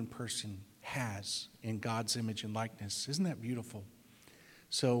every human person has in God's image and likeness. Isn't that beautiful?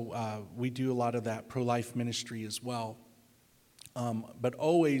 So we do a lot of that pro-life ministry as well, but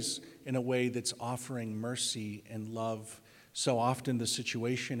always in a way that's offering mercy and love. So often the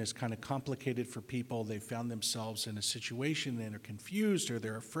situation is kind of complicated for people. They found themselves in a situation and they're confused or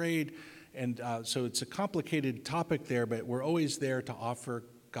they're afraid. And so it's a complicated topic there, but we're always there to offer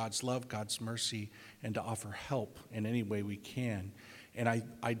God's love, God's mercy, and to offer help in any way we can. And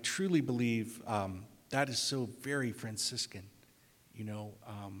I truly believe that is so very Franciscan,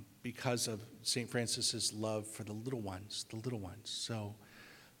 because of St. Francis's love for the little ones. So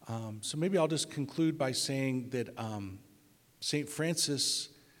maybe I'll just conclude by saying that St. Francis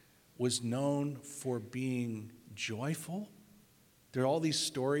was known for being joyful. There are all these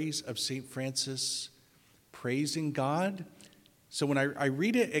stories of St. Francis praising God. So when I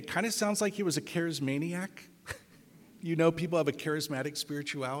read it, it kind of sounds like he was a charismaniac. People have a charismatic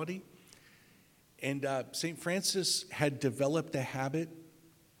spirituality. And St. Francis had developed a habit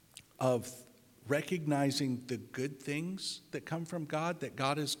of recognizing the good things that come from God, that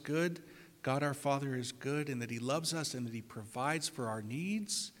God is good, God our Father is good, and that he loves us and that he provides for our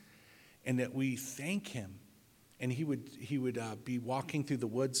needs, and that we thank him. And he would be walking through the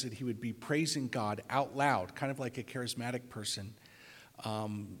woods and he would be praising God out loud, kind of like a charismatic person.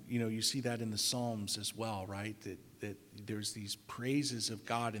 You see that in the Psalms as well, right? That there's these praises of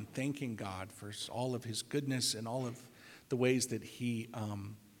God and thanking God for all of his goodness and all of the ways that he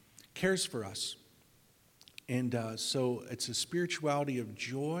cares for us. And so it's a spirituality of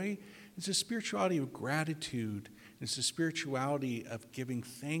joy It's a spirituality of gratitude. It's a spirituality of giving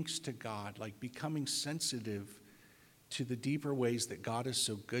thanks to God, like becoming sensitive to the deeper ways that God is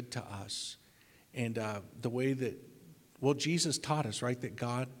so good to us. And the way that, well, Jesus taught us, right, that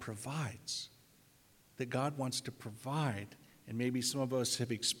God provides, that God wants to provide. And maybe some of us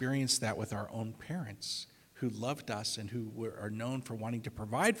have experienced that with our own parents who loved us and who are known for wanting to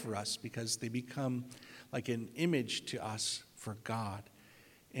provide for us because they become like an image to us for God.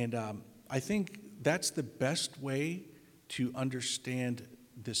 And I think that's the best way to understand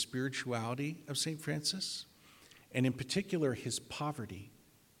the spirituality of St. Francis, and in particular, his poverty.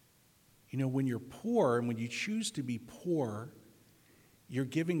 You know, when you're poor and when you choose to be poor, you're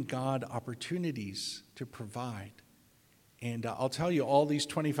giving God opportunities to provide. And I'll tell you, all these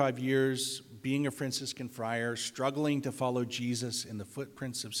 25 years being a Franciscan friar, struggling to follow Jesus in the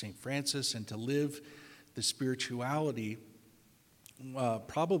footprints of St. Francis and to live the spirituality,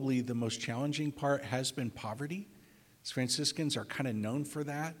 probably the most challenging part has been poverty. As Franciscans are kind of known for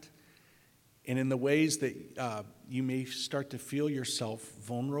that. And in the ways that you may start to feel yourself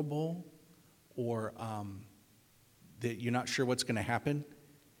vulnerable or that you're not sure what's going to happen.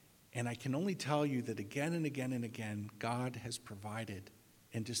 And I can only tell you that again and again and again, God has provided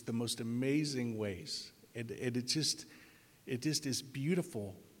in just the most amazing ways. It just is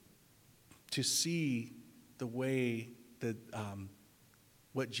beautiful to see the way that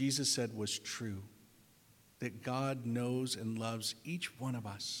what Jesus said was true, that God knows and loves each one of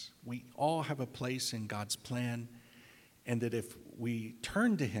us. We all have a place in God's plan, and that if we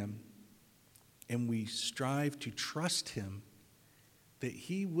turn to him and we strive to trust him, that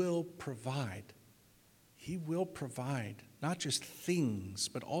he will provide. He will provide not just things,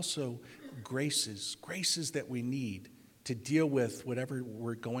 but also graces that we need to deal with whatever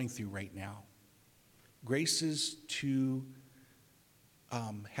we're going through right now. Graces to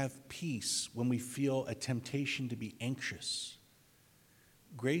have peace when we feel a temptation to be anxious.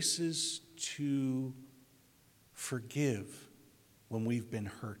 Graces to forgive when we've been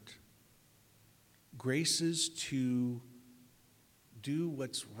hurt. Graces to do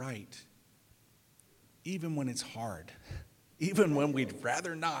what's right, even when it's hard, even when we'd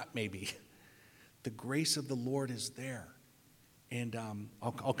rather not, maybe. The grace of the Lord is there. And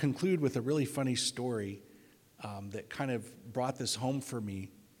I'll conclude with a really funny story that kind of brought this home for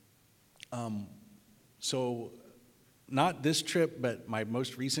me. So not this trip, but my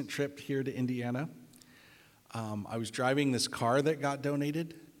most recent trip here to Indiana. I was driving this car that got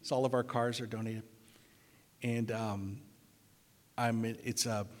donated. So all of our cars are donated. And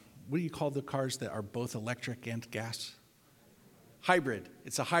what do you call the cars that are both electric and gas? Hybrid.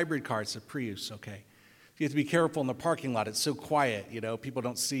 It's a hybrid car. It's a Prius, okay. You have to be careful in the parking lot. It's so quiet, you know, people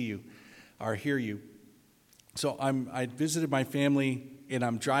don't see you or hear you. So I visited my family, and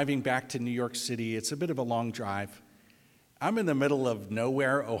I'm driving back to New York City. It's a bit of a long drive. I'm in the middle of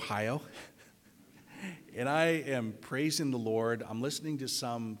nowhere, Ohio, and I am praising the Lord. I'm listening to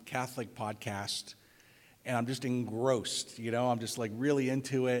some Catholic podcast, and I'm just engrossed, you know. I'm just like really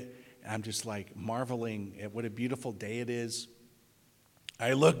into it, and I'm just like marveling at what a beautiful day it is.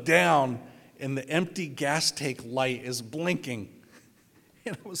 I look down, and the empty gas tank light is blinking.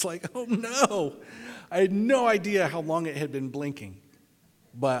 And I was like, oh no. I had no idea how long it had been blinking.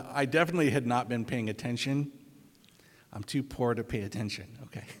 But I definitely had not been paying attention. I'm too poor to pay attention,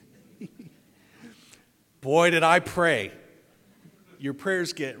 okay? Boy, did I pray. Your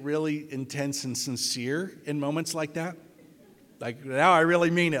prayers get really intense and sincere in moments like that. Like, now I really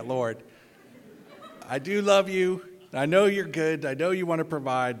mean it, Lord. I do love you. I know you're good. I know you want to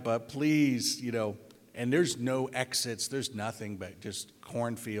provide, but please, you know, and there's no exits. There's nothing but just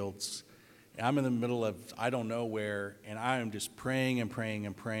cornfields. I'm in the middle of I don't know where, and I am just praying and praying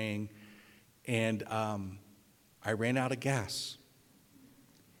and praying. And I ran out of gas.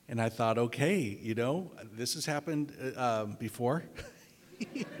 And I thought, okay, you know, this has happened before.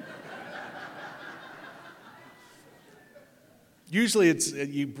 Usually it's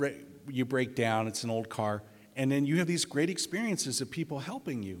you break down. It's an old car. And then you have these great experiences of people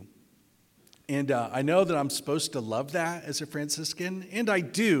helping you. And I know that I'm supposed to love that as a Franciscan, and I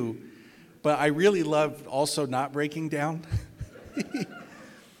do, but I really love also not breaking down.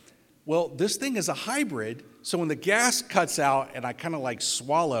 Well, this thing is a hybrid, so when the gas cuts out and I kind of like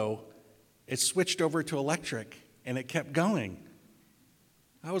swallow, it switched over to electric, and it kept going.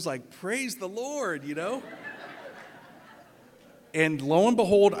 I was like, praise the Lord, you know? And lo and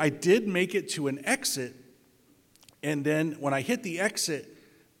behold, I did make it to an exit. And then when I hit the exit,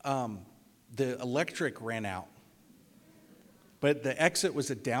 the electric ran out. But the exit was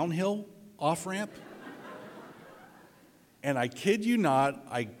a downhill off-ramp. And I kid you not,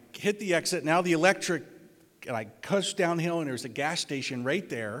 I hit the exit, now the electric, and I coast downhill, and there's a gas station right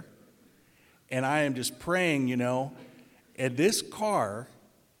there. And I am just praying, and this car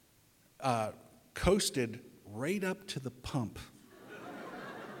coasted right up to the pump.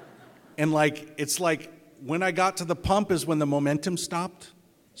 And it's like when I got to the pump is when the momentum stopped,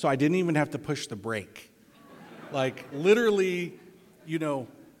 so I didn't even have to push the brake. Literally,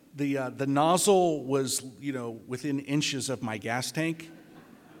 the nozzle was, within inches of my gas tank.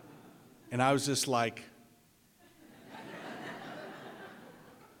 And I was just like,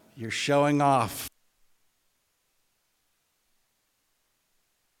 you're showing off.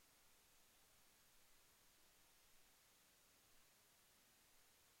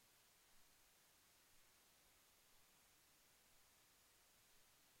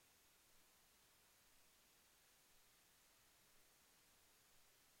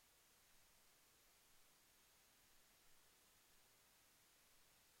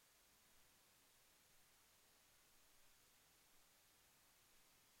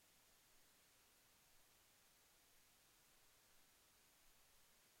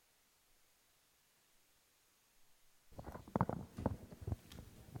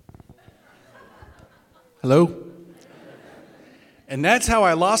 Hello? And that's how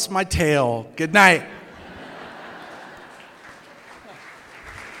I lost my tail. Good night.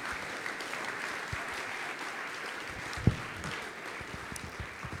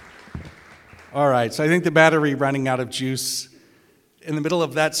 All right, so I think the battery running out of juice in the middle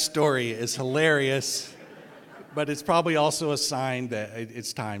of that story is hilarious, but it's probably also a sign that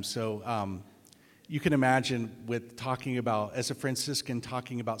it's time. So you can imagine with talking about, as a Franciscan,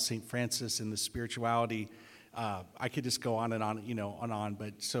 talking about St. Francis and the spirituality, I could just go on and on, on.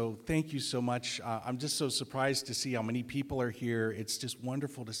 But so thank you so much. I'm just so surprised to see how many people are here. It's just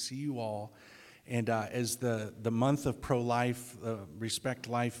wonderful to see you all. And as the month of pro-life, Respect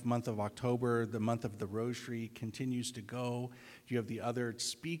Life month of October, the month of the Rosary continues to go, you have the other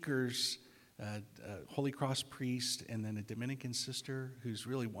speakers, Holy Cross priest, and then a Dominican sister who's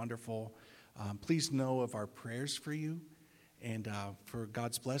really wonderful. Please know of our prayers for you and for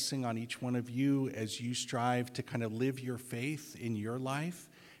God's blessing on each one of you as you strive to kind of live your faith in your life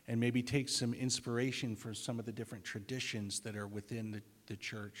and maybe take some inspiration for some of the different traditions that are within the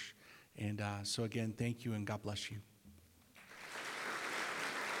church. And so again, thank you and God bless you.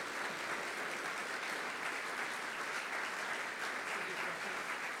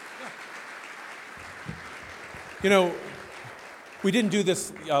 We didn't do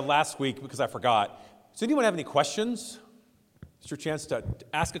this last week because I forgot. Does anyone have any questions? It's your chance to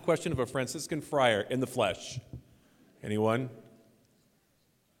ask a question of a Franciscan friar in the flesh. Anyone?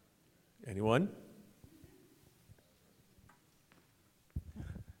 Anyone?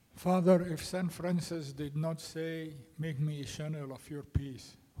 Father, if St. Francis did not say, "Make me a channel of your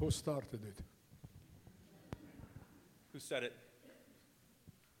peace," who started it? Who said it?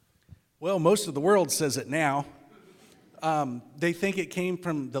 Well, most of the world says it now. They think it came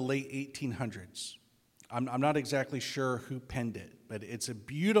from the late 1800s. I'm not exactly sure who penned it, but it's a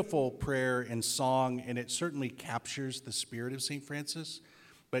beautiful prayer and song, and it certainly captures the spirit of St. Francis,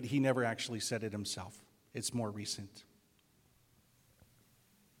 but he never actually said it himself. It's more recent.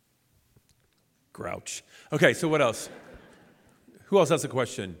 Grouch. Okay, so what else? Who else has a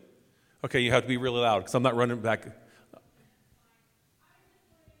question? Okay, you have to be really loud because I'm not running back.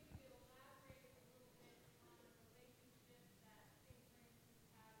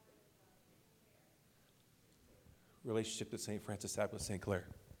 Relationship that St. Francis had with St. Clare.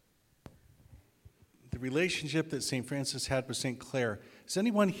 The relationship that St. Francis had with St. Clare. Has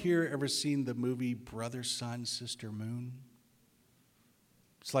anyone here ever seen the movie Brother, Sun, Sister, Moon?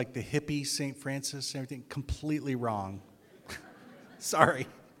 It's like the hippie St. Francis, everything completely wrong. Sorry.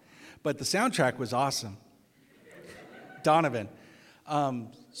 But the soundtrack was awesome. Donovan.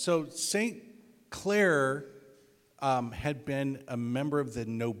 So St. Clare had been a member of the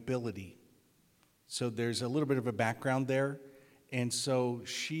nobility. So there's a little bit of a background there. And so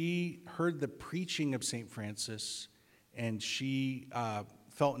she heard the preaching of St. Francis, and she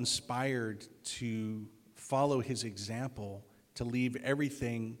felt inspired to follow his example, to leave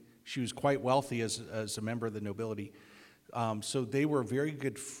everything. She was quite wealthy as a member of the nobility. So they were very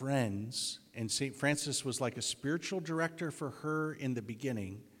good friends, and St. Francis was like a spiritual director for her in the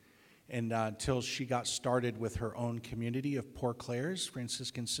beginning, and until she got started with her own community of Poor Clares,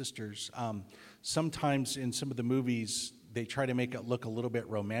 Franciscan sisters. Sometimes in some of the movies, they try to make it look a little bit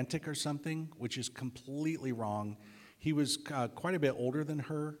romantic or something, which is completely wrong. He was quite a bit older than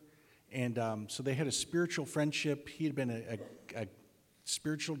her, and so they had a spiritual friendship. He had been a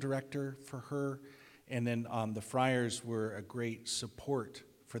spiritual director for her, And then the friars were a great support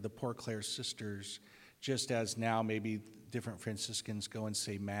for the Poor Clare sisters, just as now maybe different Franciscans go and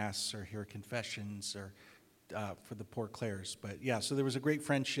say Mass or hear confessions or for the Poor Clares. But yeah, so there was a great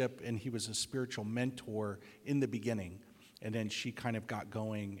friendship, and he was a spiritual mentor in the beginning. And then she kind of got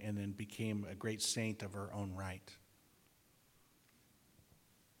going and then became a great saint of her own right.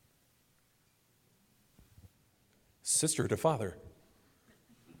 Sister to father.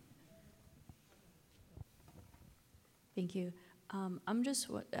 Thank you. I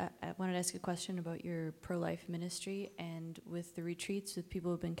wanted to ask a question about your pro-life ministry and with the retreats with people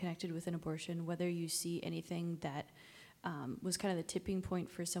who've been connected with an abortion, whether you see anything that was kind of the tipping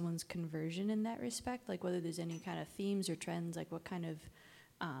point for someone's conversion in that respect, like whether there's any kind of themes or trends, like what kind of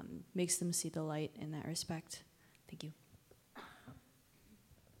makes them see the light in that respect. Thank you.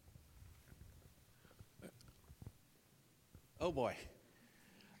 Oh boy.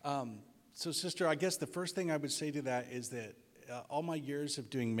 So sister, I guess the first thing I would say to that is that all my years of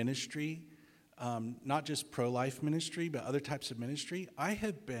doing ministry, not just pro-life ministry, but other types of ministry, I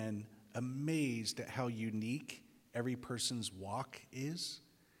have been amazed at how unique every person's walk is.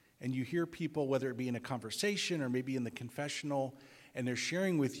 And you hear people, whether it be in a conversation or maybe in the confessional, and they're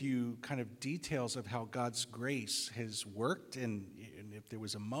sharing with you kind of details of how God's grace has worked and if there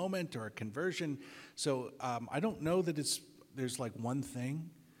was a moment or a conversion. So I don't know that there's like one thing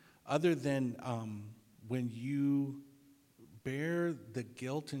other than when you bear the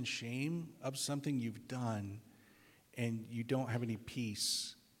guilt and shame of something you've done and you don't have any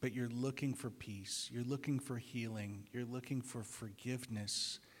peace, but you're looking for peace, you're looking for healing, you're looking for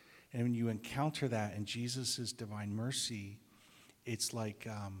forgiveness. And when you encounter that in Jesus' divine mercy, it's like,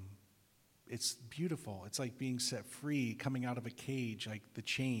 it's beautiful. It's like being set free, coming out of a cage, like the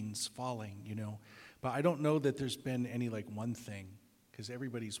chains falling, you know. But I don't know that there's been any like one thing, because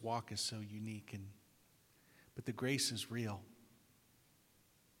everybody's walk is so unique, but the grace is real.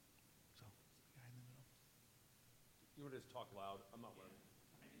 So, guy in the middle. You want to just talk loud? I'm not worried.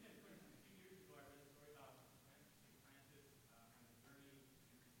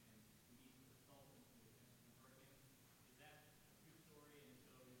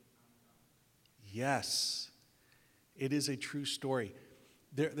 Yes, it is a true story.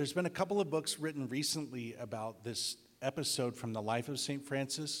 There's been a couple of books written recently about this episode from the life of St.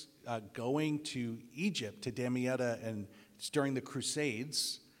 Francis, going to Egypt, to Damietta, and it's during the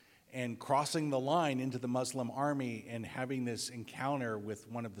Crusades, and crossing the line into the Muslim army and having this encounter with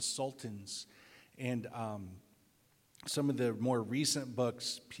one of the sultans. And some of the more recent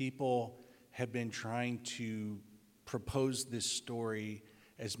books, people have been trying to propose this story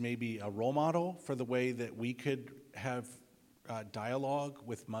as maybe a role model for the way that we could have dialogue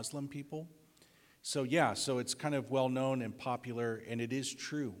with Muslim people. So yeah, so it's kind of well known and popular, and it is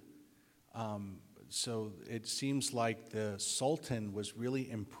true. So it seems like the Sultan was really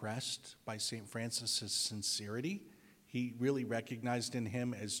impressed by St. Francis's sincerity. He really recognized in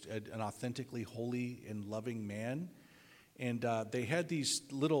him as an authentically holy and loving man. And they had these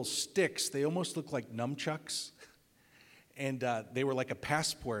little sticks. They almost looked like nunchucks. And they were like a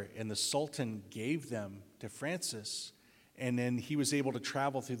passport, and the Sultan gave them to Francis. And then he was able to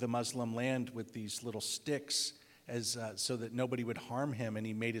travel through the Muslim land with these little sticks so that nobody would harm him. And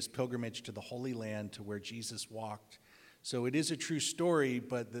he made his pilgrimage to the Holy Land, to where Jesus walked. So it is a true story,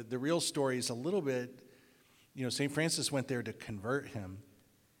 but the real story is a little bit, St. Francis went there to convert him.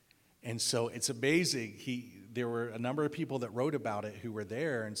 And so it's amazing. There were a number of people that wrote about it who were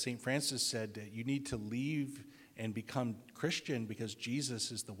there, and St. Francis said that you need to leave and become Christian because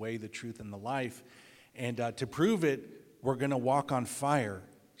Jesus is the way, the truth, and the life. And to prove it, we're going to walk on fire.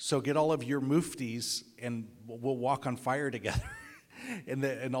 So get all of your muftis and we'll walk on fire together.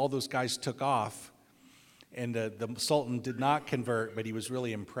 and all those guys took off. And the Sultan did not convert, but he was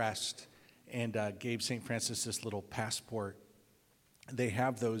really impressed and gave St. Francis this little passport. They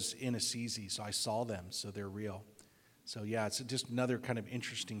have those in Assisi, so I saw them, so they're real. So yeah, it's just another kind of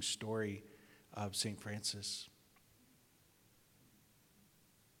interesting story of St. Francis.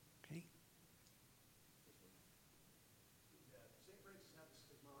 Okay.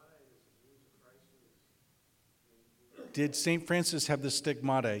 Did St. Francis have the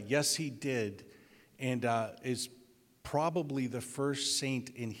stigmata? Yes, he did, and is probably the first saint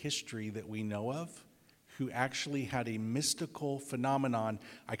in history that we know of who actually had a mystical phenomenon.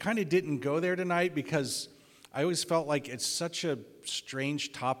 I kind of didn't go there tonight because I always felt like it's such a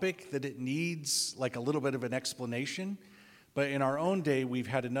strange topic that it needs like a little bit of an explanation. But in our own day, we've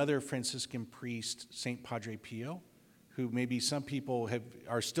had another Franciscan priest, St. Padre Pio, who maybe some people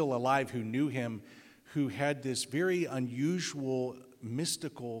are still alive who knew him, who had this very unusual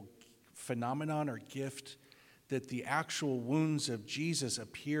mystical phenomenon or gift that the actual wounds of Jesus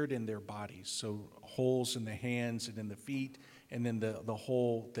appeared in their bodies. So holes in the hands and in the feet, and then the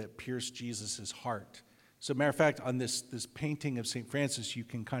hole that pierced Jesus' heart. So matter of fact, on this painting of St. Francis, you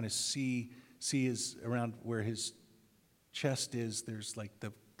can kind of see his, around where his chest is, there's like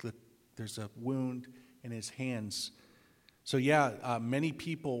there's a wound in his hands. So yeah, many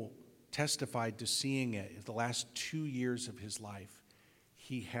people testified to seeing it. The last 2 years of his life,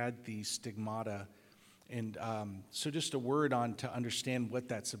 he had these stigmata. And so just a word on to understand what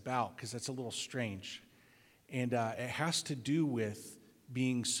that's about, because that's a little strange. And it has to do with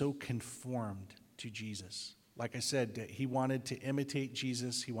being so conformed to Jesus. Like I said, he wanted to imitate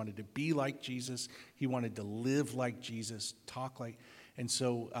Jesus. He wanted to be like Jesus. He wanted to live like Jesus, talk like. And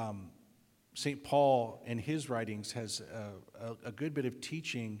so St. Paul in his writings has a good bit of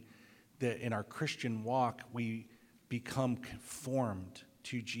teaching that in our Christian walk, we become conformed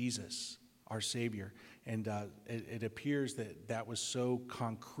to Jesus, our Savior. And it appears that was so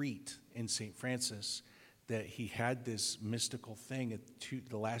concrete in St. Francis that he had this mystical thing at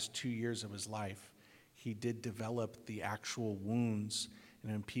the last 2 years of his life. He did develop the actual wounds,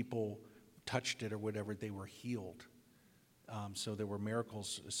 and when people touched it or whatever, they were healed. So there were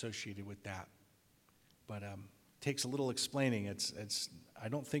miracles associated with that. But it takes a little explaining. I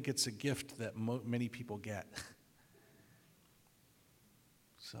don't think it's a gift that many people get.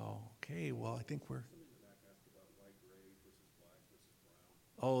 So, okay, well, I think we're...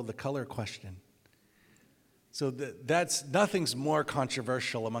 Oh, the color question. So that's nothing's more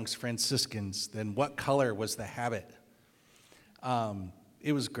controversial amongst Franciscans than what color was the habit.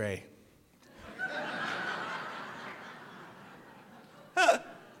 It was gray.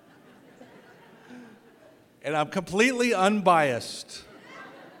 And I'm completely unbiased.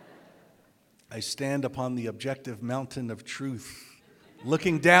 I stand upon the objective mountain of truth,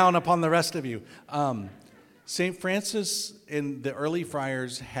 looking down upon the rest of you. St. Francis and the early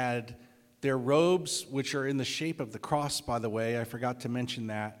friars had their robes, which are in the shape of the cross, by the way. I forgot to mention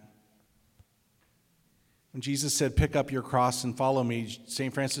that. When Jesus said, pick up your cross and follow me,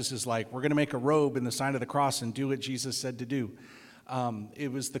 St. Francis is like, we're going to make a robe in the sign of the cross and do what Jesus said to do.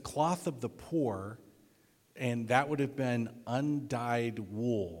 It was the cloth of the poor, and that would have been undyed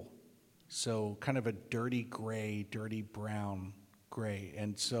wool. So kind of a dirty gray, dirty brown gray.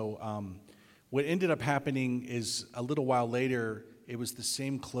 And so what ended up happening is a little while later, it was the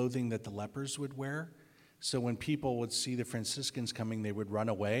same clothing that the lepers would wear. So when people would see the Franciscans coming, they would run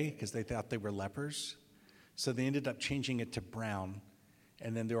away because they thought they were lepers. So they ended up changing it to brown.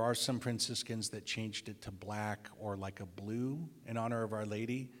 And then there are some Franciscans that changed it to black or like a blue in honor of Our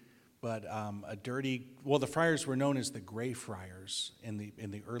Lady. But the friars were known as the Gray Friars in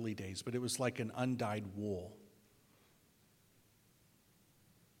the early days, but it was like an undyed wool.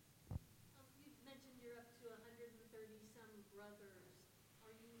 You mentioned you're up to 130-some brothers.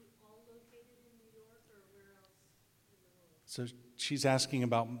 Are you all located in New York, or where else in the world? So she's asking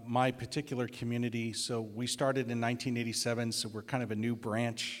about my particular community. So we started in 1987, so we're kind of a new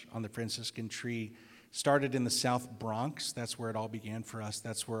branch on the Franciscan tree. Started in the South Bronx. That's where it all began for us.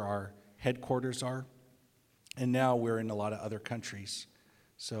 That's where our headquarters are. And now we're in a lot of other countries.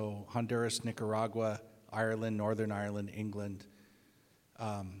 So Honduras, Nicaragua, Ireland, Northern Ireland, England,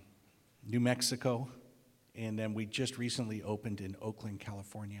 New Mexico, and then we just recently opened in Oakland,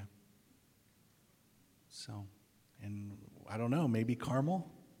 California. So, and I don't know, maybe Carmel?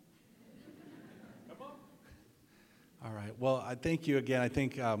 All right, well, I thank you again. I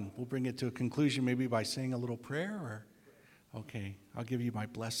think we'll bring it to a conclusion maybe by saying a little prayer, or? Okay, I'll give you my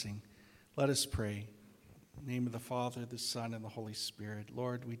blessing. Let us pray. In the name of the Father, the Son, and the Holy Spirit.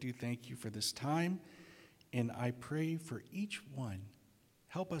 Lord, we do thank you for this time, and I pray for each one.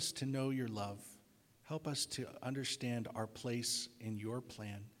 Help us to know your love. Help us to understand our place in your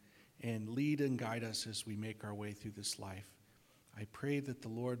plan, and lead and guide us as we make our way through this life. I pray that the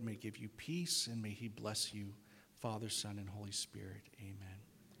Lord may give you peace, and may he bless you, Father, Son, and Holy Spirit. Amen.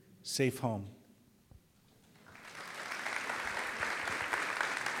 Safe home.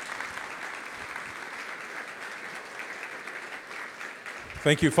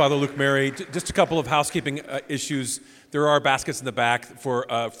 Thank you, Father Luke Mary. Just a couple of housekeeping issues. There are baskets in the back for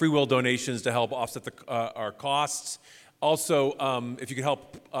free will donations to help offset our costs. Also, if you could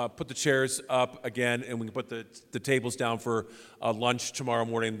help put the chairs up again, and we can put the tables down for lunch tomorrow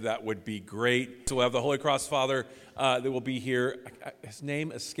morning, that would be great. So we'll have the Holy Cross Father that will be here. His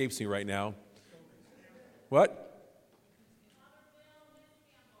name escapes me right now. What?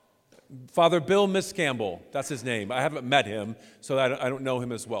 Father Bill Miscampbell, that's his name. I haven't met him, so I don't know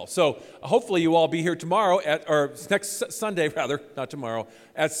him as well. So hopefully you all be here tomorrow, or next Sunday, rather, not tomorrow,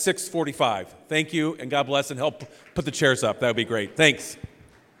 at 6:45. Thank you, and God bless, and help put the chairs up. That would be great. Thanks.